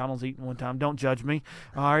me at McDonald's eating one time, don't judge me.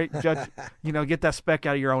 All right, judge. Get that speck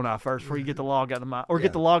out of your own eye first before you get the log out of mine, or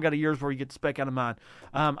get the log out of yours before you get the speck out of mine.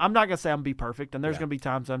 I'm not going to say I'm going to be perfect, and there's going to be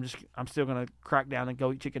times I'm still going to crack down and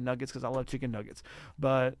go eat chicken nuggets because I love chicken nuggets.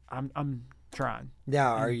 But I'm trying.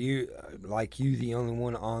 Now, are you the only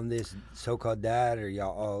one on this so-called diet, or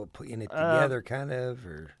y'all all putting it together, kind of,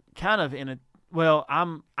 or kind of in it? Well,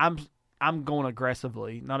 I'm going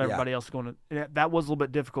aggressively. Not everybody else is going to. That was a little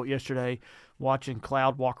bit difficult yesterday, watching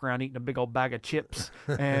Cloud walk around eating a big old bag of chips,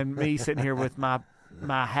 and me sitting here with my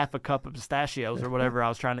half a cup of pistachios or whatever I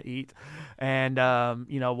was trying to eat, and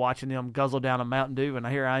watching them guzzle down a Mountain Dew, and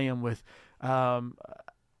here I am with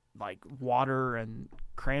like water and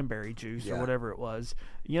cranberry juice or whatever it was.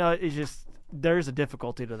 It's just, there's a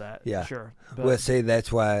difficulty to that. Yeah. Sure. But, well, see,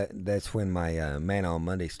 that's when my Man on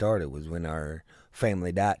Monday started, was when our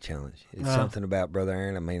family diet challenge. It's something about Brother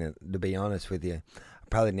Aaron. I mean, to be honest with you, I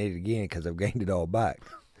probably need it again because I've gained it all back.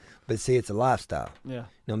 But see, it's a lifestyle. Yeah. You know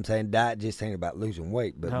what I'm saying? Diet just ain't about losing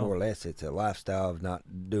weight, but more or less it's a lifestyle of not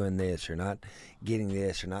doing this or not getting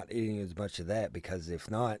this or not eating as much of that, because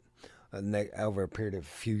if not, over a period of a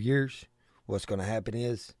few years, what's going to happen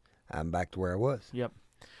is I'm back to where I was. Yep.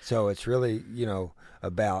 So it's really,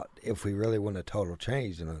 about if we really want a total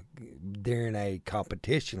change, during a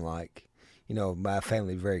competition like, my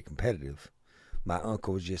family's very competitive. My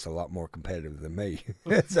uncle was just a lot more competitive than me.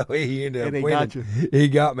 So he ended up winning. Got you. He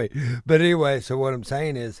got me. But anyway, so what I'm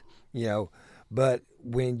saying is, but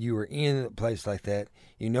when you are in a place like that,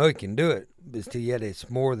 you can do it, but still yet it's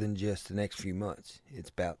more than just the next few months. It's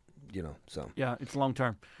about, so. Yeah, it's long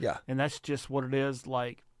term. Yeah. And that's just what it is.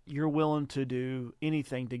 Like, you're willing to do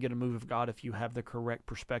anything to get a move of God if you have the correct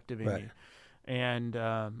perspective in you.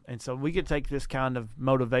 And so we could take this kind of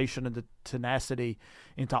motivation and the tenacity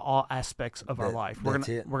into all aspects of our life. We're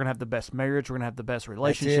gonna have the best marriage. We're gonna have the best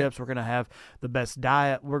relationships. We're gonna have the best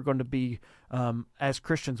diet. We're going to be, as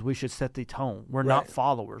Christians, we should set the tone. We're not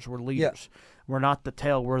followers. We're leaders. Yeah. We're not the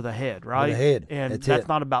tail. We're the head, right? We're the head. And that's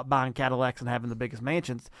not about buying Cadillacs and having the biggest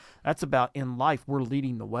mansions. That's about, in life, we're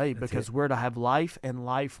leading the way, because we're to have life and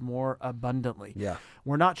life more abundantly. Yeah.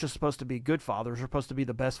 We're not just supposed to be good fathers. We're supposed to be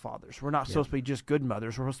the best fathers. We're not supposed to be just good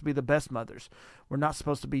mothers. We're supposed to be the best mothers. We're not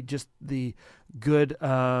supposed to be just the good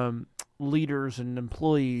leaders and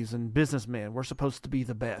employees and businessmen. We're supposed to be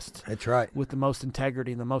the best. That's right. With the most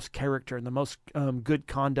integrity and the most character and the most good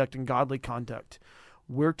conduct and godly conduct.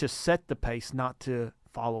 We're to set the pace, not to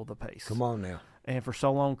follow the pace. Come on now. And for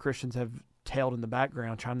so long, Christians have tailed in the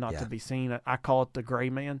background, trying not to be seen. I call it the gray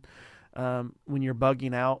man. When you're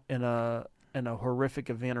bugging out in a horrific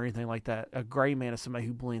event or anything like that, a gray man is somebody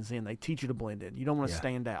who blends in. They teach you to blend in. You don't want to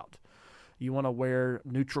stand out. You want to wear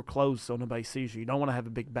neutral clothes so nobody sees you. You don't want to have a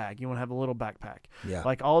big bag. You want to have a little backpack. Yeah.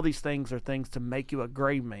 Like, all these things are things to make you a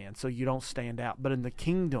gray man so you don't stand out. But in the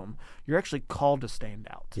kingdom, you're actually called to stand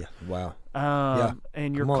out. Yeah. Wow.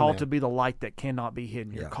 And you're called to be the light that cannot be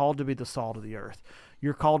hidden. You're called to be the salt of the earth.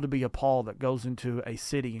 You're called to be a Paul that goes into a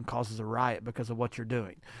city and causes a riot because of what you're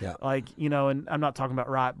doing. Yeah. Like, and I'm not talking about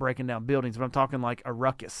riot breaking down buildings, but I'm talking like a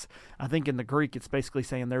ruckus. I think in the Greek, it's basically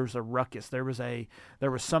saying there was a ruckus. There was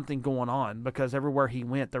something going on, because everywhere he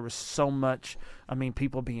went, there was so much,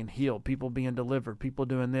 people being healed, people being delivered, people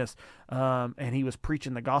doing this. And he was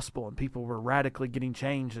preaching the gospel, and people were radically getting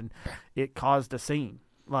changed, and it caused a scene.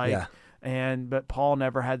 But Paul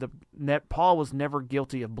Paul was never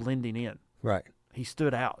guilty of blending in. Right. He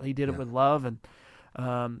stood out. He did it with love.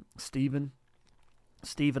 And Stephen,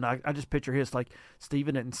 I just picture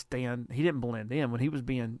Stephen didn't blend in. When he was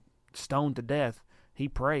being stoned to death, he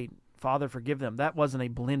prayed Father, forgive them. That wasn't a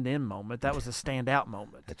blend-in moment. That was a stand-out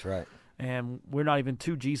moment. That's right. And we're not even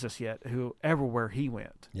to Jesus yet, who everywhere he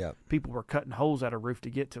went, Yep. people were cutting holes out of roof to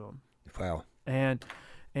get to him. Wow. And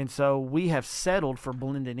so we have settled for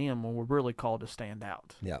blending in when we're really called to stand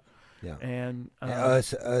out. Yep. Yeah. And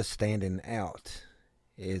us standing out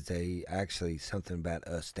is actually something about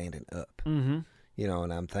us standing up. Mm-hmm. You know,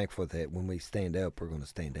 and I'm thankful that when we stand up, we're going to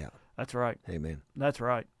stand out. That's right. Amen. That's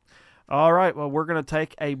right. All right, well, we're going to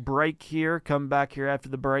take a break here, come back here after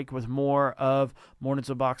the break with more of Mornings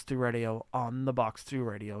of Box 2 Radio on the Box 2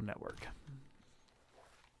 Radio Network.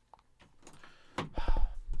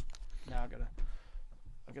 Now I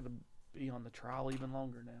gotta be on the trial even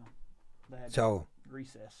longer now. So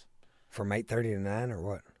recess. From 8:30 to 9 or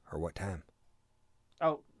what? Or what time?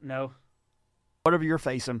 Oh, no. Whatever you're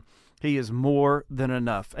facing, he is more than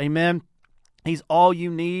enough. Amen. He's all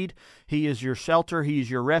you need. He is your shelter. He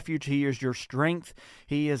is your refuge. He is your strength.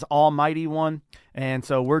 He is Almighty One. And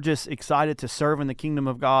so we're just excited to serve in the kingdom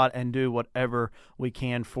of God and do whatever we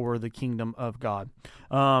can for the kingdom of God.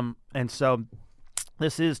 And so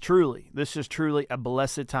this is truly a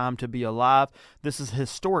blessed time to be alive. This is a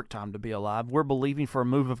historic time to be alive. We're believing for a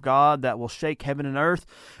move of God that will shake heaven and earth,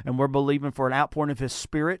 and we're believing for an outpouring of His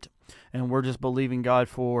Spirit, and we're just believing God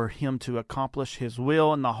for Him to accomplish His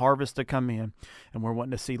will and the harvest to come in. And we're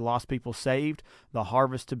wanting to see lost people saved, the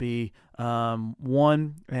harvest to be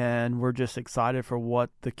won, and we're just excited for what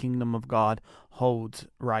the kingdom of God holds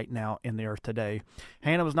right now in the earth today.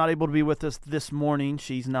 Hannah was not able to be with us this morning.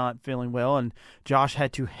 She's not feeling well, and Josh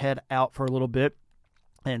had to head out for a little bit.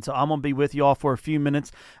 And so I'm going to be with you all for a few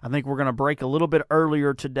minutes. I think we're going to break a little bit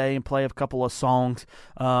earlier today and play a couple of songs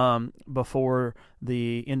before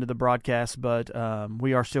the end of the broadcast, but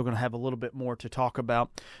we are still going to have a little bit more to talk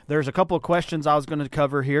about. There's a couple of questions I was going to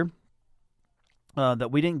cover here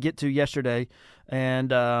that we didn't get to yesterday,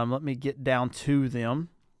 and let me get down to them.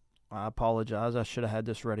 I apologize. I should have had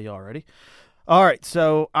this ready already. All right,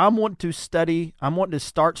 so I'm wanting to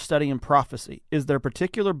start studying prophecy. Is there a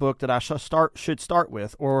particular book that I should start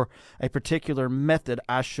with, or a particular method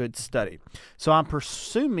I should study? So I'm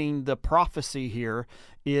presuming the prophecy here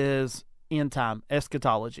is end time,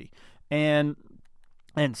 eschatology. And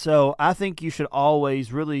so I think you should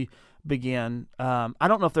always really begin. I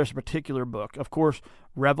don't know if there's a particular book. Of course,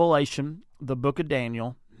 Revelation, the book of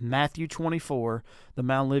Daniel, Matthew 24, the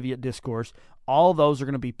Mount Olivet Discourse, all those are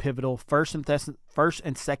going to be pivotal. First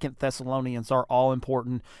and Second Thessalonians are all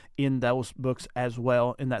important in those books as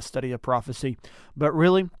well, in that study of prophecy. But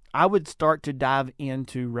really, I would start to dive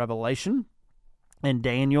into Revelation and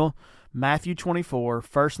Daniel, Matthew 24,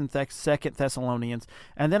 First and Second Thessalonians,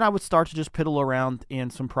 and then I would start to just piddle around in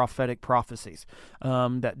some prophetic prophecies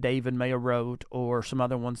that David may have wrote, or some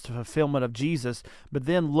other ones to fulfillment of Jesus, but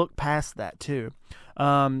then look past that too.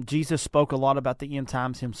 Jesus spoke a lot about the end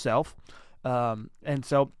times himself, and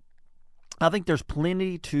so I think there's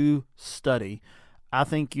plenty to study. I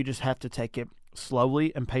think you just have to take it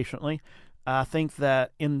slowly and patiently. I think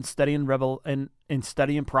that in studying in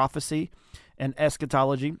studying prophecy and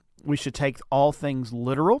eschatology, we should take all things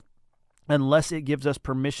literal unless it gives us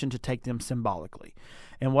permission to take them symbolically.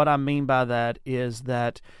 And what I mean by that is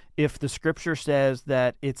that if the scripture says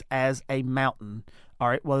that it's as a mountain, all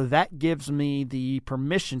right, well, that gives me the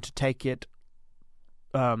permission to take it,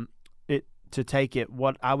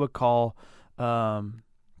 what I would call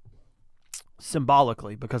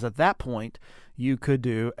symbolically, because at that point you could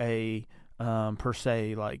do a per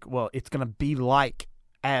se, like, well, it's going to be like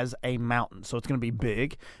as a mountain. So it's going to be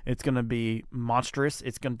big. It's going to be monstrous.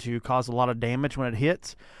 It's going to cause a lot of damage when it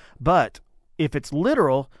hits. But if it's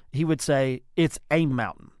literal, he would say it's a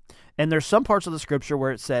mountain. And there's some parts of the scripture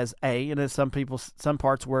where it says a, and there's some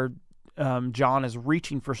parts where John is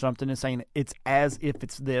reaching for something and saying it's as if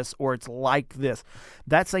it's this, or it's like this.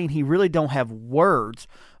 That's saying he really don't have words,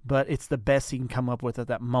 but it's the best he can come up with at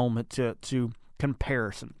that moment to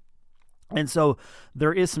comparison. And so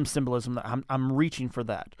there is some symbolism that I'm reaching for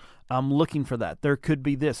that. I'm looking for that. There could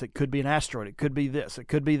be this. It could be an asteroid. It could be this. It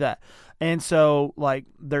could be that. And so, like,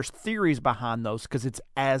 there's theories behind those because it's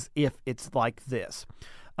as if it's like this.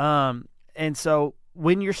 And so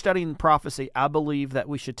when you're studying prophecy, I believe that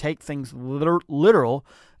we should take things literal,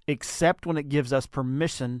 except when it gives us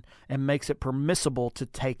permission and makes it permissible to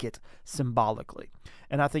take it symbolically.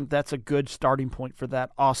 And I think that's a good starting point for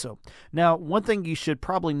that also. Now, one thing you should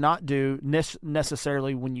probably not do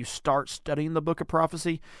necessarily when you start studying the book of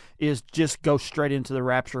prophecy is just go straight into the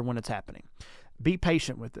rapture when it's happening. Be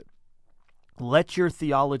patient with it. Let your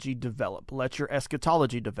theology develop. Let your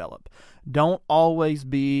eschatology develop. Don't always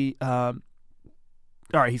be, all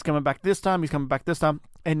right, he's coming back this time, he's coming back this time,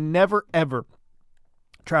 and never, ever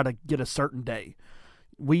try to get a certain day.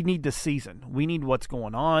 We need the season. We need what's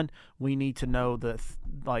going on. We need to know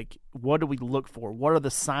what do we look for? What are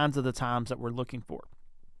the signs of the times that we're looking for?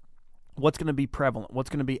 What's going to be prevalent? What's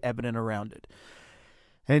going to be evident around it?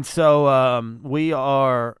 And so we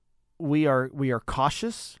are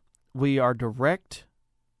cautious, we are direct,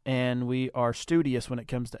 and we are studious when it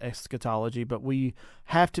comes to eschatology, but we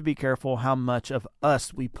have to be careful how much of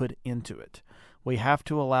us we put into it. We have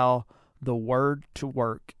to allow the Word to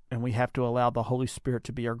work, and we have to allow the Holy Spirit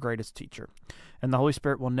to be our greatest teacher. And the Holy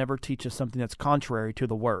Spirit will never teach us something that's contrary to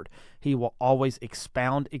the Word. He will always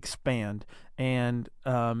expand, and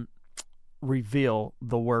reveal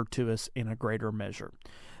the Word to us in a greater measure.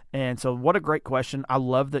 And so what a great question. I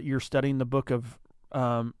love that you're studying the book of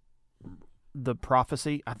the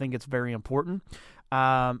prophecy. I think it's very important.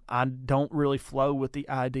 I don't really flow with the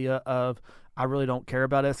idea of I really don't care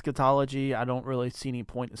about eschatology. I don't really see any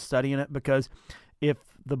point in studying it, because if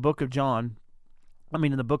the book of in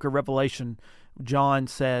the book of Revelation, John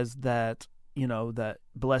says that, that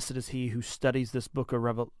blessed is he who studies this book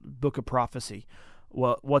of prophecy.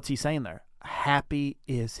 Well, what's he saying there? Happy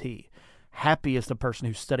is he. Happy is the person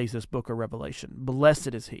who studies this book of Revelation.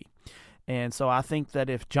 Blessed is he. And so I think that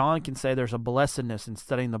if John can say there's a blessedness in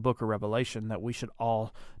studying the book of Revelation, that we should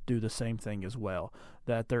all do the same thing as well,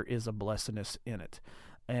 that there is a blessedness in it.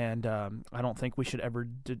 And I don't think we should ever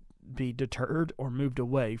be deterred or moved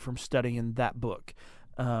away from studying that book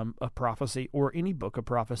of prophecy, or any book of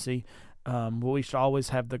prophecy. We should always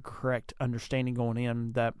have the correct understanding going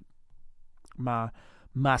in, that my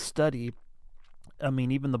study,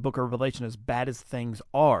 even the book of Revelation, as bad as things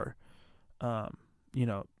are,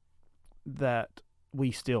 that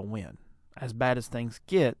we still win. As bad as things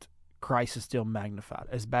get, Christ is still magnified.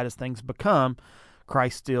 As bad as things become,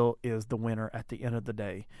 Christ still is the winner at the end of the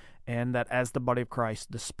day. And that as the body of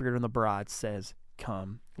Christ, the Spirit and the bride says,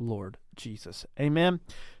 "Come, Lord Jesus." Amen.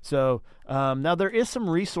 So now there is some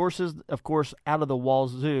resources, of course, out of the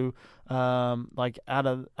wazoo,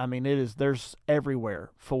 there's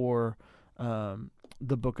everywhere for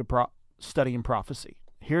the book of studying prophecy.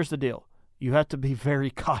 Here's the deal. You have to be very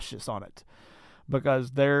cautious on it,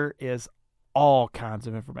 because there is all kinds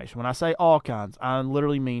of information. When I say all kinds, I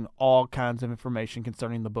literally mean all kinds of information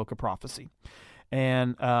concerning the book of prophecy.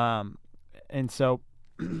 And so,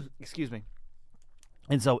 excuse me.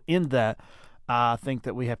 And so in that, I think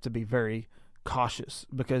that we have to be very cautious,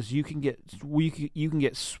 because you can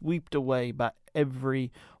get swept away by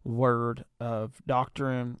every word of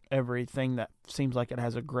doctrine, everything that seems like it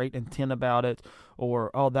has a great intent about it,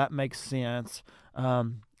 or that makes sense.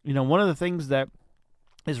 One of the things that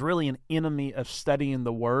is really an enemy of studying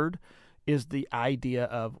the Word is the idea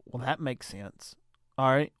of, well, that makes sense.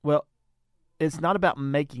 All right, well, it's not about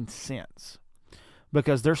making sense,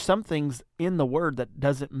 because there's some things in the Word that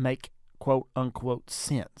doesn't make quote unquote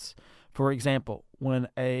sense. For example, when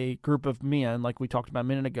a group of men, like we talked about a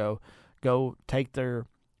minute ago, go take their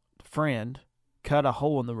friend, cut a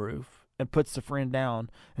hole in the roof, and puts the friend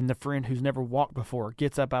down, and the friend who's never walked before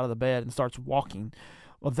gets up out of the bed and starts walking,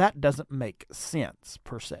 well, that doesn't make sense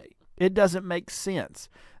per se. It doesn't make sense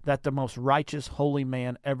that the most righteous, holy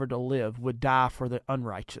man ever to live would die for the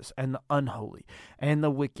unrighteous and the unholy and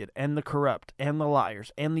the wicked and the corrupt and the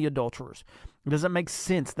liars and the adulterers. It doesn't make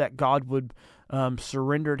sense that God would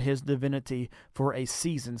surrender his divinity for a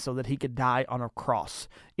season so that he could die on a cross.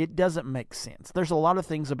 It doesn't make sense. There's a lot of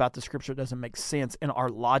things about the scripture that doesn't make sense in our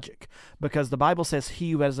logic, because the Bible says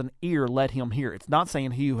he who has an ear, let him hear. It's not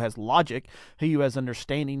saying he who has logic, he who has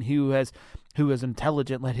understanding, he who is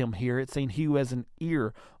intelligent, let him hear. It's saying he who has an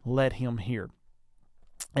ear, let him hear.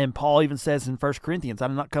 And Paul even says in 1 Corinthians, I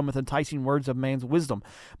do not come with enticing words of man's wisdom,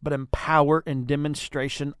 but in power and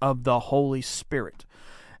demonstration of the Holy Spirit.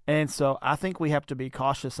 And so I think we have to be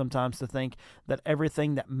cautious sometimes to think that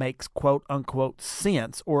everything that makes quote unquote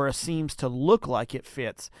sense or seems to look like it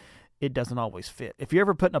fits, it doesn't always fit. If you're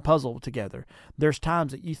ever putting a puzzle together, there's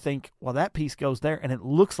times that you think, well, that piece goes there and it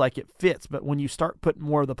looks like it fits. But when you start putting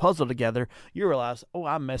more of the puzzle together, you realize, oh,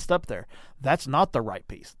 I messed up there. That's not the right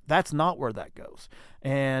piece. That's not where that goes.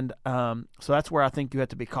 And so that's where I think you have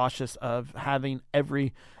to be cautious of having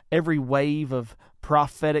every wave of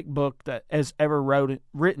prophetic book that has ever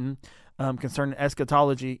written concerning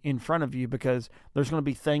eschatology in front of you, because there's going to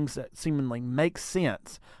be things that seemingly make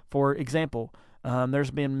sense. For example,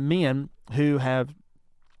 there's been men who have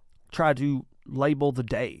tried to label the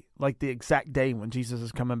day, like the exact day when Jesus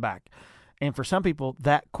is coming back. And for some people,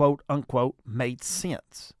 that quote unquote made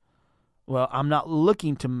sense. Well, I'm not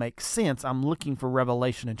looking to make sense. I'm looking for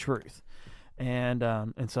revelation and truth. And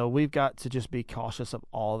so we've got to just be cautious of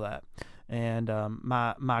all that. And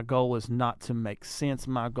my goal is not to make sense.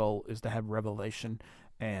 My goal is to have revelation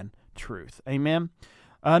and truth. Amen.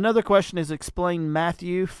 Another question is explain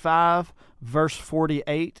Matthew 5, verse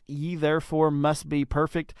 48. Ye therefore must be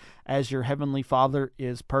perfect as your heavenly Father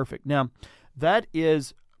is perfect. Now, that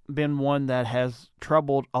is been one that has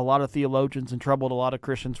troubled a lot of theologians and troubled a lot of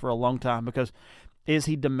Christians for a long time, because is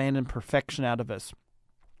he demanding perfection out of us?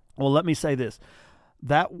 Well, let me say this.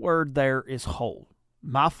 That word there is whole.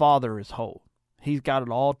 My Father is whole. He's got it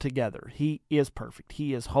all together. He is perfect.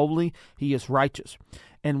 He is holy. He is righteous.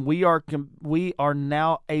 And we are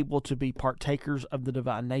now able to be partakers of the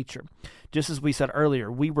divine nature. Just as we said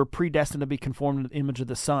earlier, we were predestined to be conformed to the image of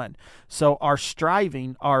the Son. So our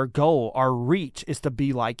striving, our goal, our reach is to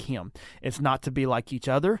be like Him. It's not to be like each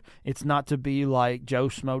other. It's not to be like Joe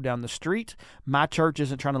Schmo down the street. My church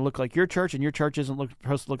isn't trying to look like your church, and your church isn't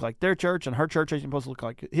supposed to look like their church, and her church isn't supposed to look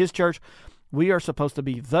like his church. We are supposed to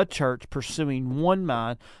be the church, pursuing one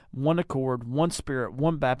mind, one accord, one spirit,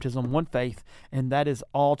 one baptism, one faith, and that is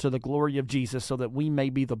all to the glory of Jesus, so that we may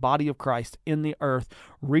be the body of Christ in the earth,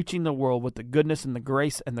 reaching the world with the goodness and the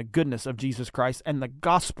grace and the goodness of Jesus Christ. And the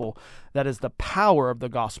gospel, that is the power of the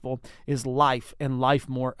gospel, is life, and life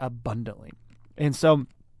more abundantly. And so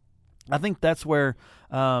I think that's where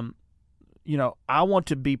I want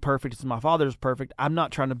to be perfect as my Father is perfect. I'm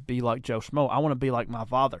not trying to be like Joe Schmo. I want to be like my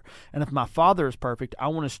Father. And if my Father is perfect, I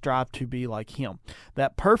want to strive to be like Him.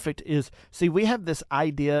 That perfect is, we have this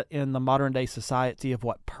idea in the modern day society of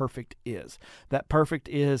what perfect is. That perfect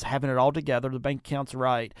is having it all together. The bank account's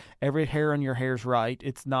right. Every hair on your hair's right.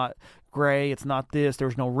 It's not gray. It's not this.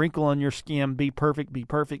 There's no wrinkle on your skin. Be perfect, be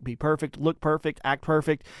perfect, be perfect. Look perfect, act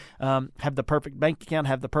perfect. Have the perfect bank account,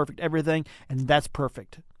 have the perfect everything. And that's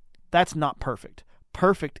perfect. That's not perfect.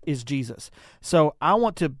 Perfect is Jesus. So I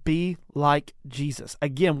want to be like Jesus.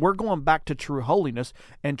 Again, we're going back to true holiness,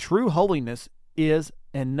 and true holiness is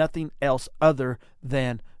and nothing else other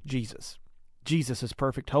than Jesus. Jesus is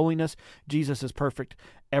perfect holiness. Jesus is perfect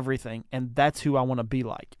everything, and that's who I want to be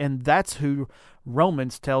like. And that's who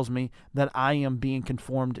Romans tells me that I am being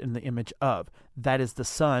conformed in the image of. That is the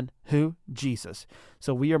Son, who? Jesus.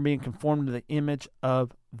 So we are being conformed to the image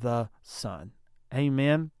of the Son.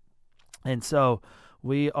 Amen. And so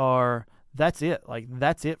that's it.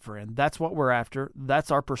 That's it, friend. That's what we're after.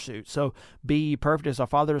 That's our pursuit. So be ye perfect as our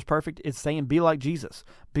Father is perfect. It's saying be like Jesus.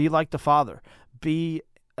 Be like the Father. Be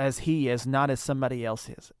as He is, not as somebody else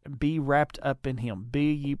is. Be wrapped up in Him.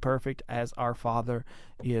 Be ye perfect as our Father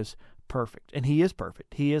is perfect. And He is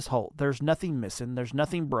perfect. He is whole. There's nothing missing. There's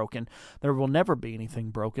nothing broken. There will never be anything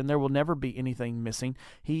broken. There will never be anything missing.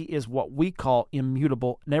 He is what we call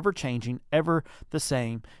immutable, never changing, ever the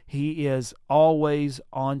same. He is always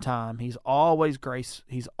on time. He's always grace.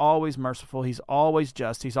 He's always merciful. He's always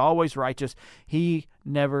just. He's always righteous. He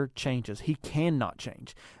never changes. He cannot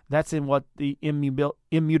change. That's in what the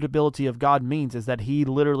immutability of God means, is that He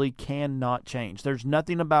literally cannot change. There's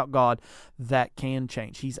nothing about God that can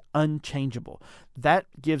change. He's unchangeable. That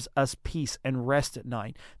gives us peace and rest at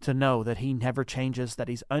night, to know that He never changes, that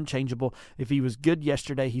He's unchangeable. If He was good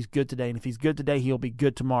yesterday, He's good today. And if He's good today, He'll be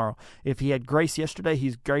good tomorrow. If He had grace yesterday,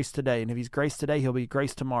 He's grace today. And if He's grace today, He'll be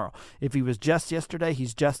grace tomorrow. If He was just yesterday,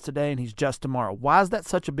 He's just today, and He's just tomorrow. Why is that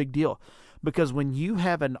such a big deal? Because when you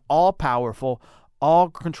have an all-powerful,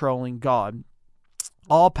 all-controlling God,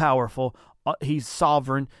 all-powerful, He's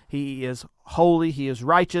sovereign, He is holy, He is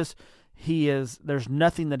righteous, there's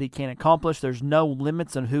nothing that He can't accomplish, there's no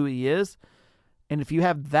limits on who He is. And if you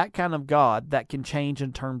have that kind of God that can change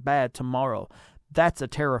and turn bad tomorrow, that's a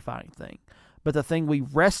terrifying thing. But the thing we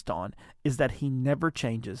rest on is that He never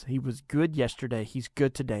changes. He was good yesterday, He's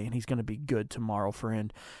good today, and He's going to be good tomorrow,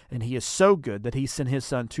 friend. And He is so good that He sent His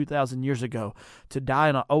Son 2,000 years ago to die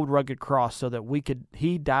on an old rugged cross, so that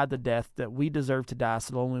He died the death that we deserve to die,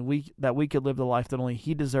 so that we could live the life that only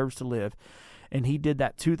He deserves to live. And He did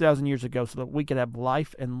that 2,000 years ago so that we could have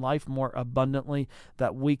life, and life more abundantly,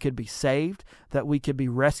 that we could be saved, that we could be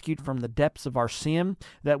rescued from the depths of our sin,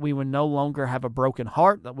 that we would no longer have a broken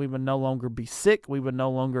heart, that we would no longer be sick, we would no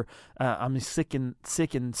longer, sick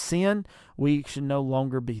in sin, we should no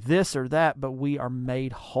longer be this or that, but we are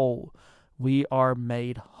made whole. We are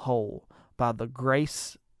made whole by the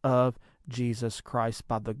grace of Jesus Christ,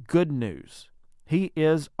 by the good news. He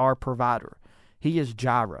is our provider. He is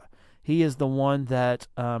Jireh. He is the one that,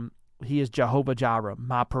 He is Jehovah Jireh,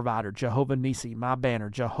 my provider, Jehovah Nissi, my banner,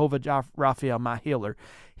 Jehovah Raphael, my healer.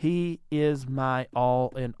 He is my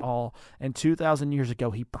all in all. And 2,000 years ago,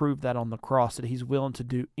 He proved that on the cross, that He's willing to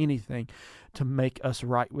do anything to make us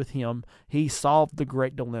right with him. He solved the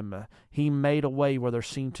great dilemma. He made a way where there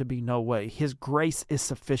seemed to be no way. His grace is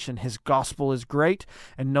sufficient. His gospel is great.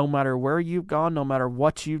 And no matter where you've gone, no matter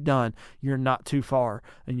what you've done, you're not too far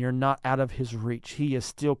and you're not out of his reach. He is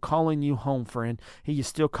still calling you home, friend. He is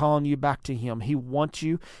still calling you back to him. He wants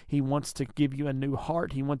you. He wants to give you a new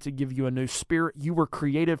heart. He wants to give you a new spirit. You were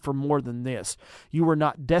created for more than this. You were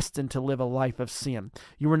not destined to live a life of sin.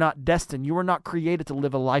 You were not destined. You were not created to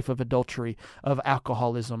live a life of adultery, of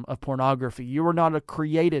alcoholism, of pornography. You were not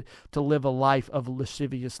created to live a life of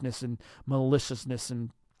lasciviousness and maliciousness and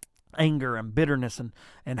anger and bitterness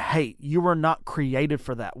and hate. You were not created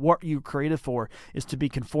for that. What you were created for is to be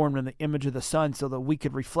conformed in the image of the Son so that we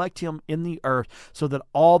could reflect him in the earth so that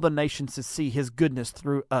all the nations could see his goodness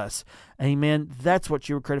through us. Amen. That's what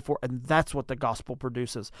you were created for, and that's what the gospel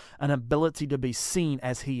produces, an ability to be seen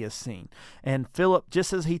as he is seen. And Philip,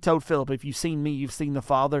 just as he told Philip, if you've seen me, you've seen the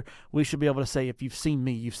Father, we should be able to say, if you've seen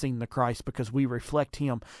me, you've seen the Christ, because we reflect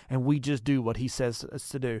him and we just do what he says us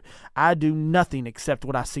to do. I do nothing except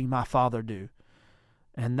what I see my Father do.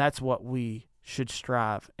 And that's what we should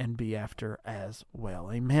strive and be after as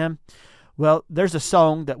well. Amen. Well, there's a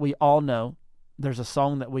song that we all know. There's a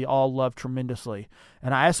song that we all love tremendously.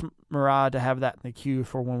 And I asked Mariah to have that in the queue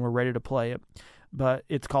for when we're ready to play it. But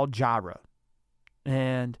it's called Jireh.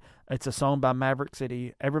 And it's a song by Maverick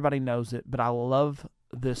City. Everybody knows it. But I love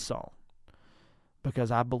this song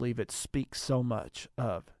because I believe it speaks so much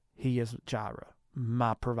of he is Jireh,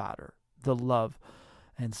 my provider, the love.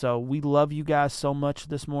 And so we love you guys so much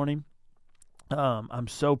this morning. I'm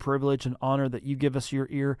so privileged and honored that you give us your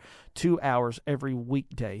ear 2 hours every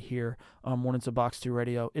weekday here on Mornings of Box 2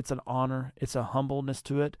 Radio. It's an honor. It's a humbleness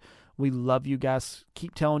to it. We love you guys.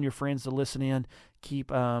 Keep telling your friends to listen in.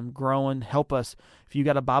 Keep growing. Help us. If you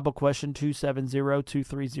got a Bible question,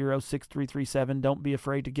 270-230-6337. Don't be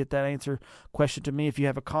afraid to get that question to me. If you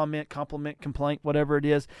have a comment, compliment, complaint, whatever it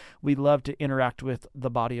is, we love to interact with the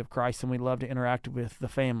body of Christ, and we love to interact with the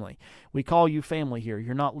family. We call you family here.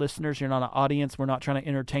 You're not listeners. You're not an audience. We're not trying to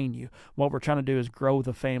entertain you. What we're trying to do is grow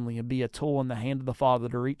the family and be a tool in the hand of the Father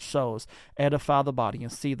to reach souls, edify the body,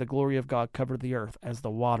 and see the glory of God cover the earth as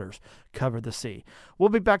the waters cover the sea. We'll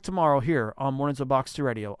be back tomorrow here on Mornings of Box 2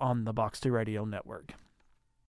 Radio on the Box 2 Radio Network.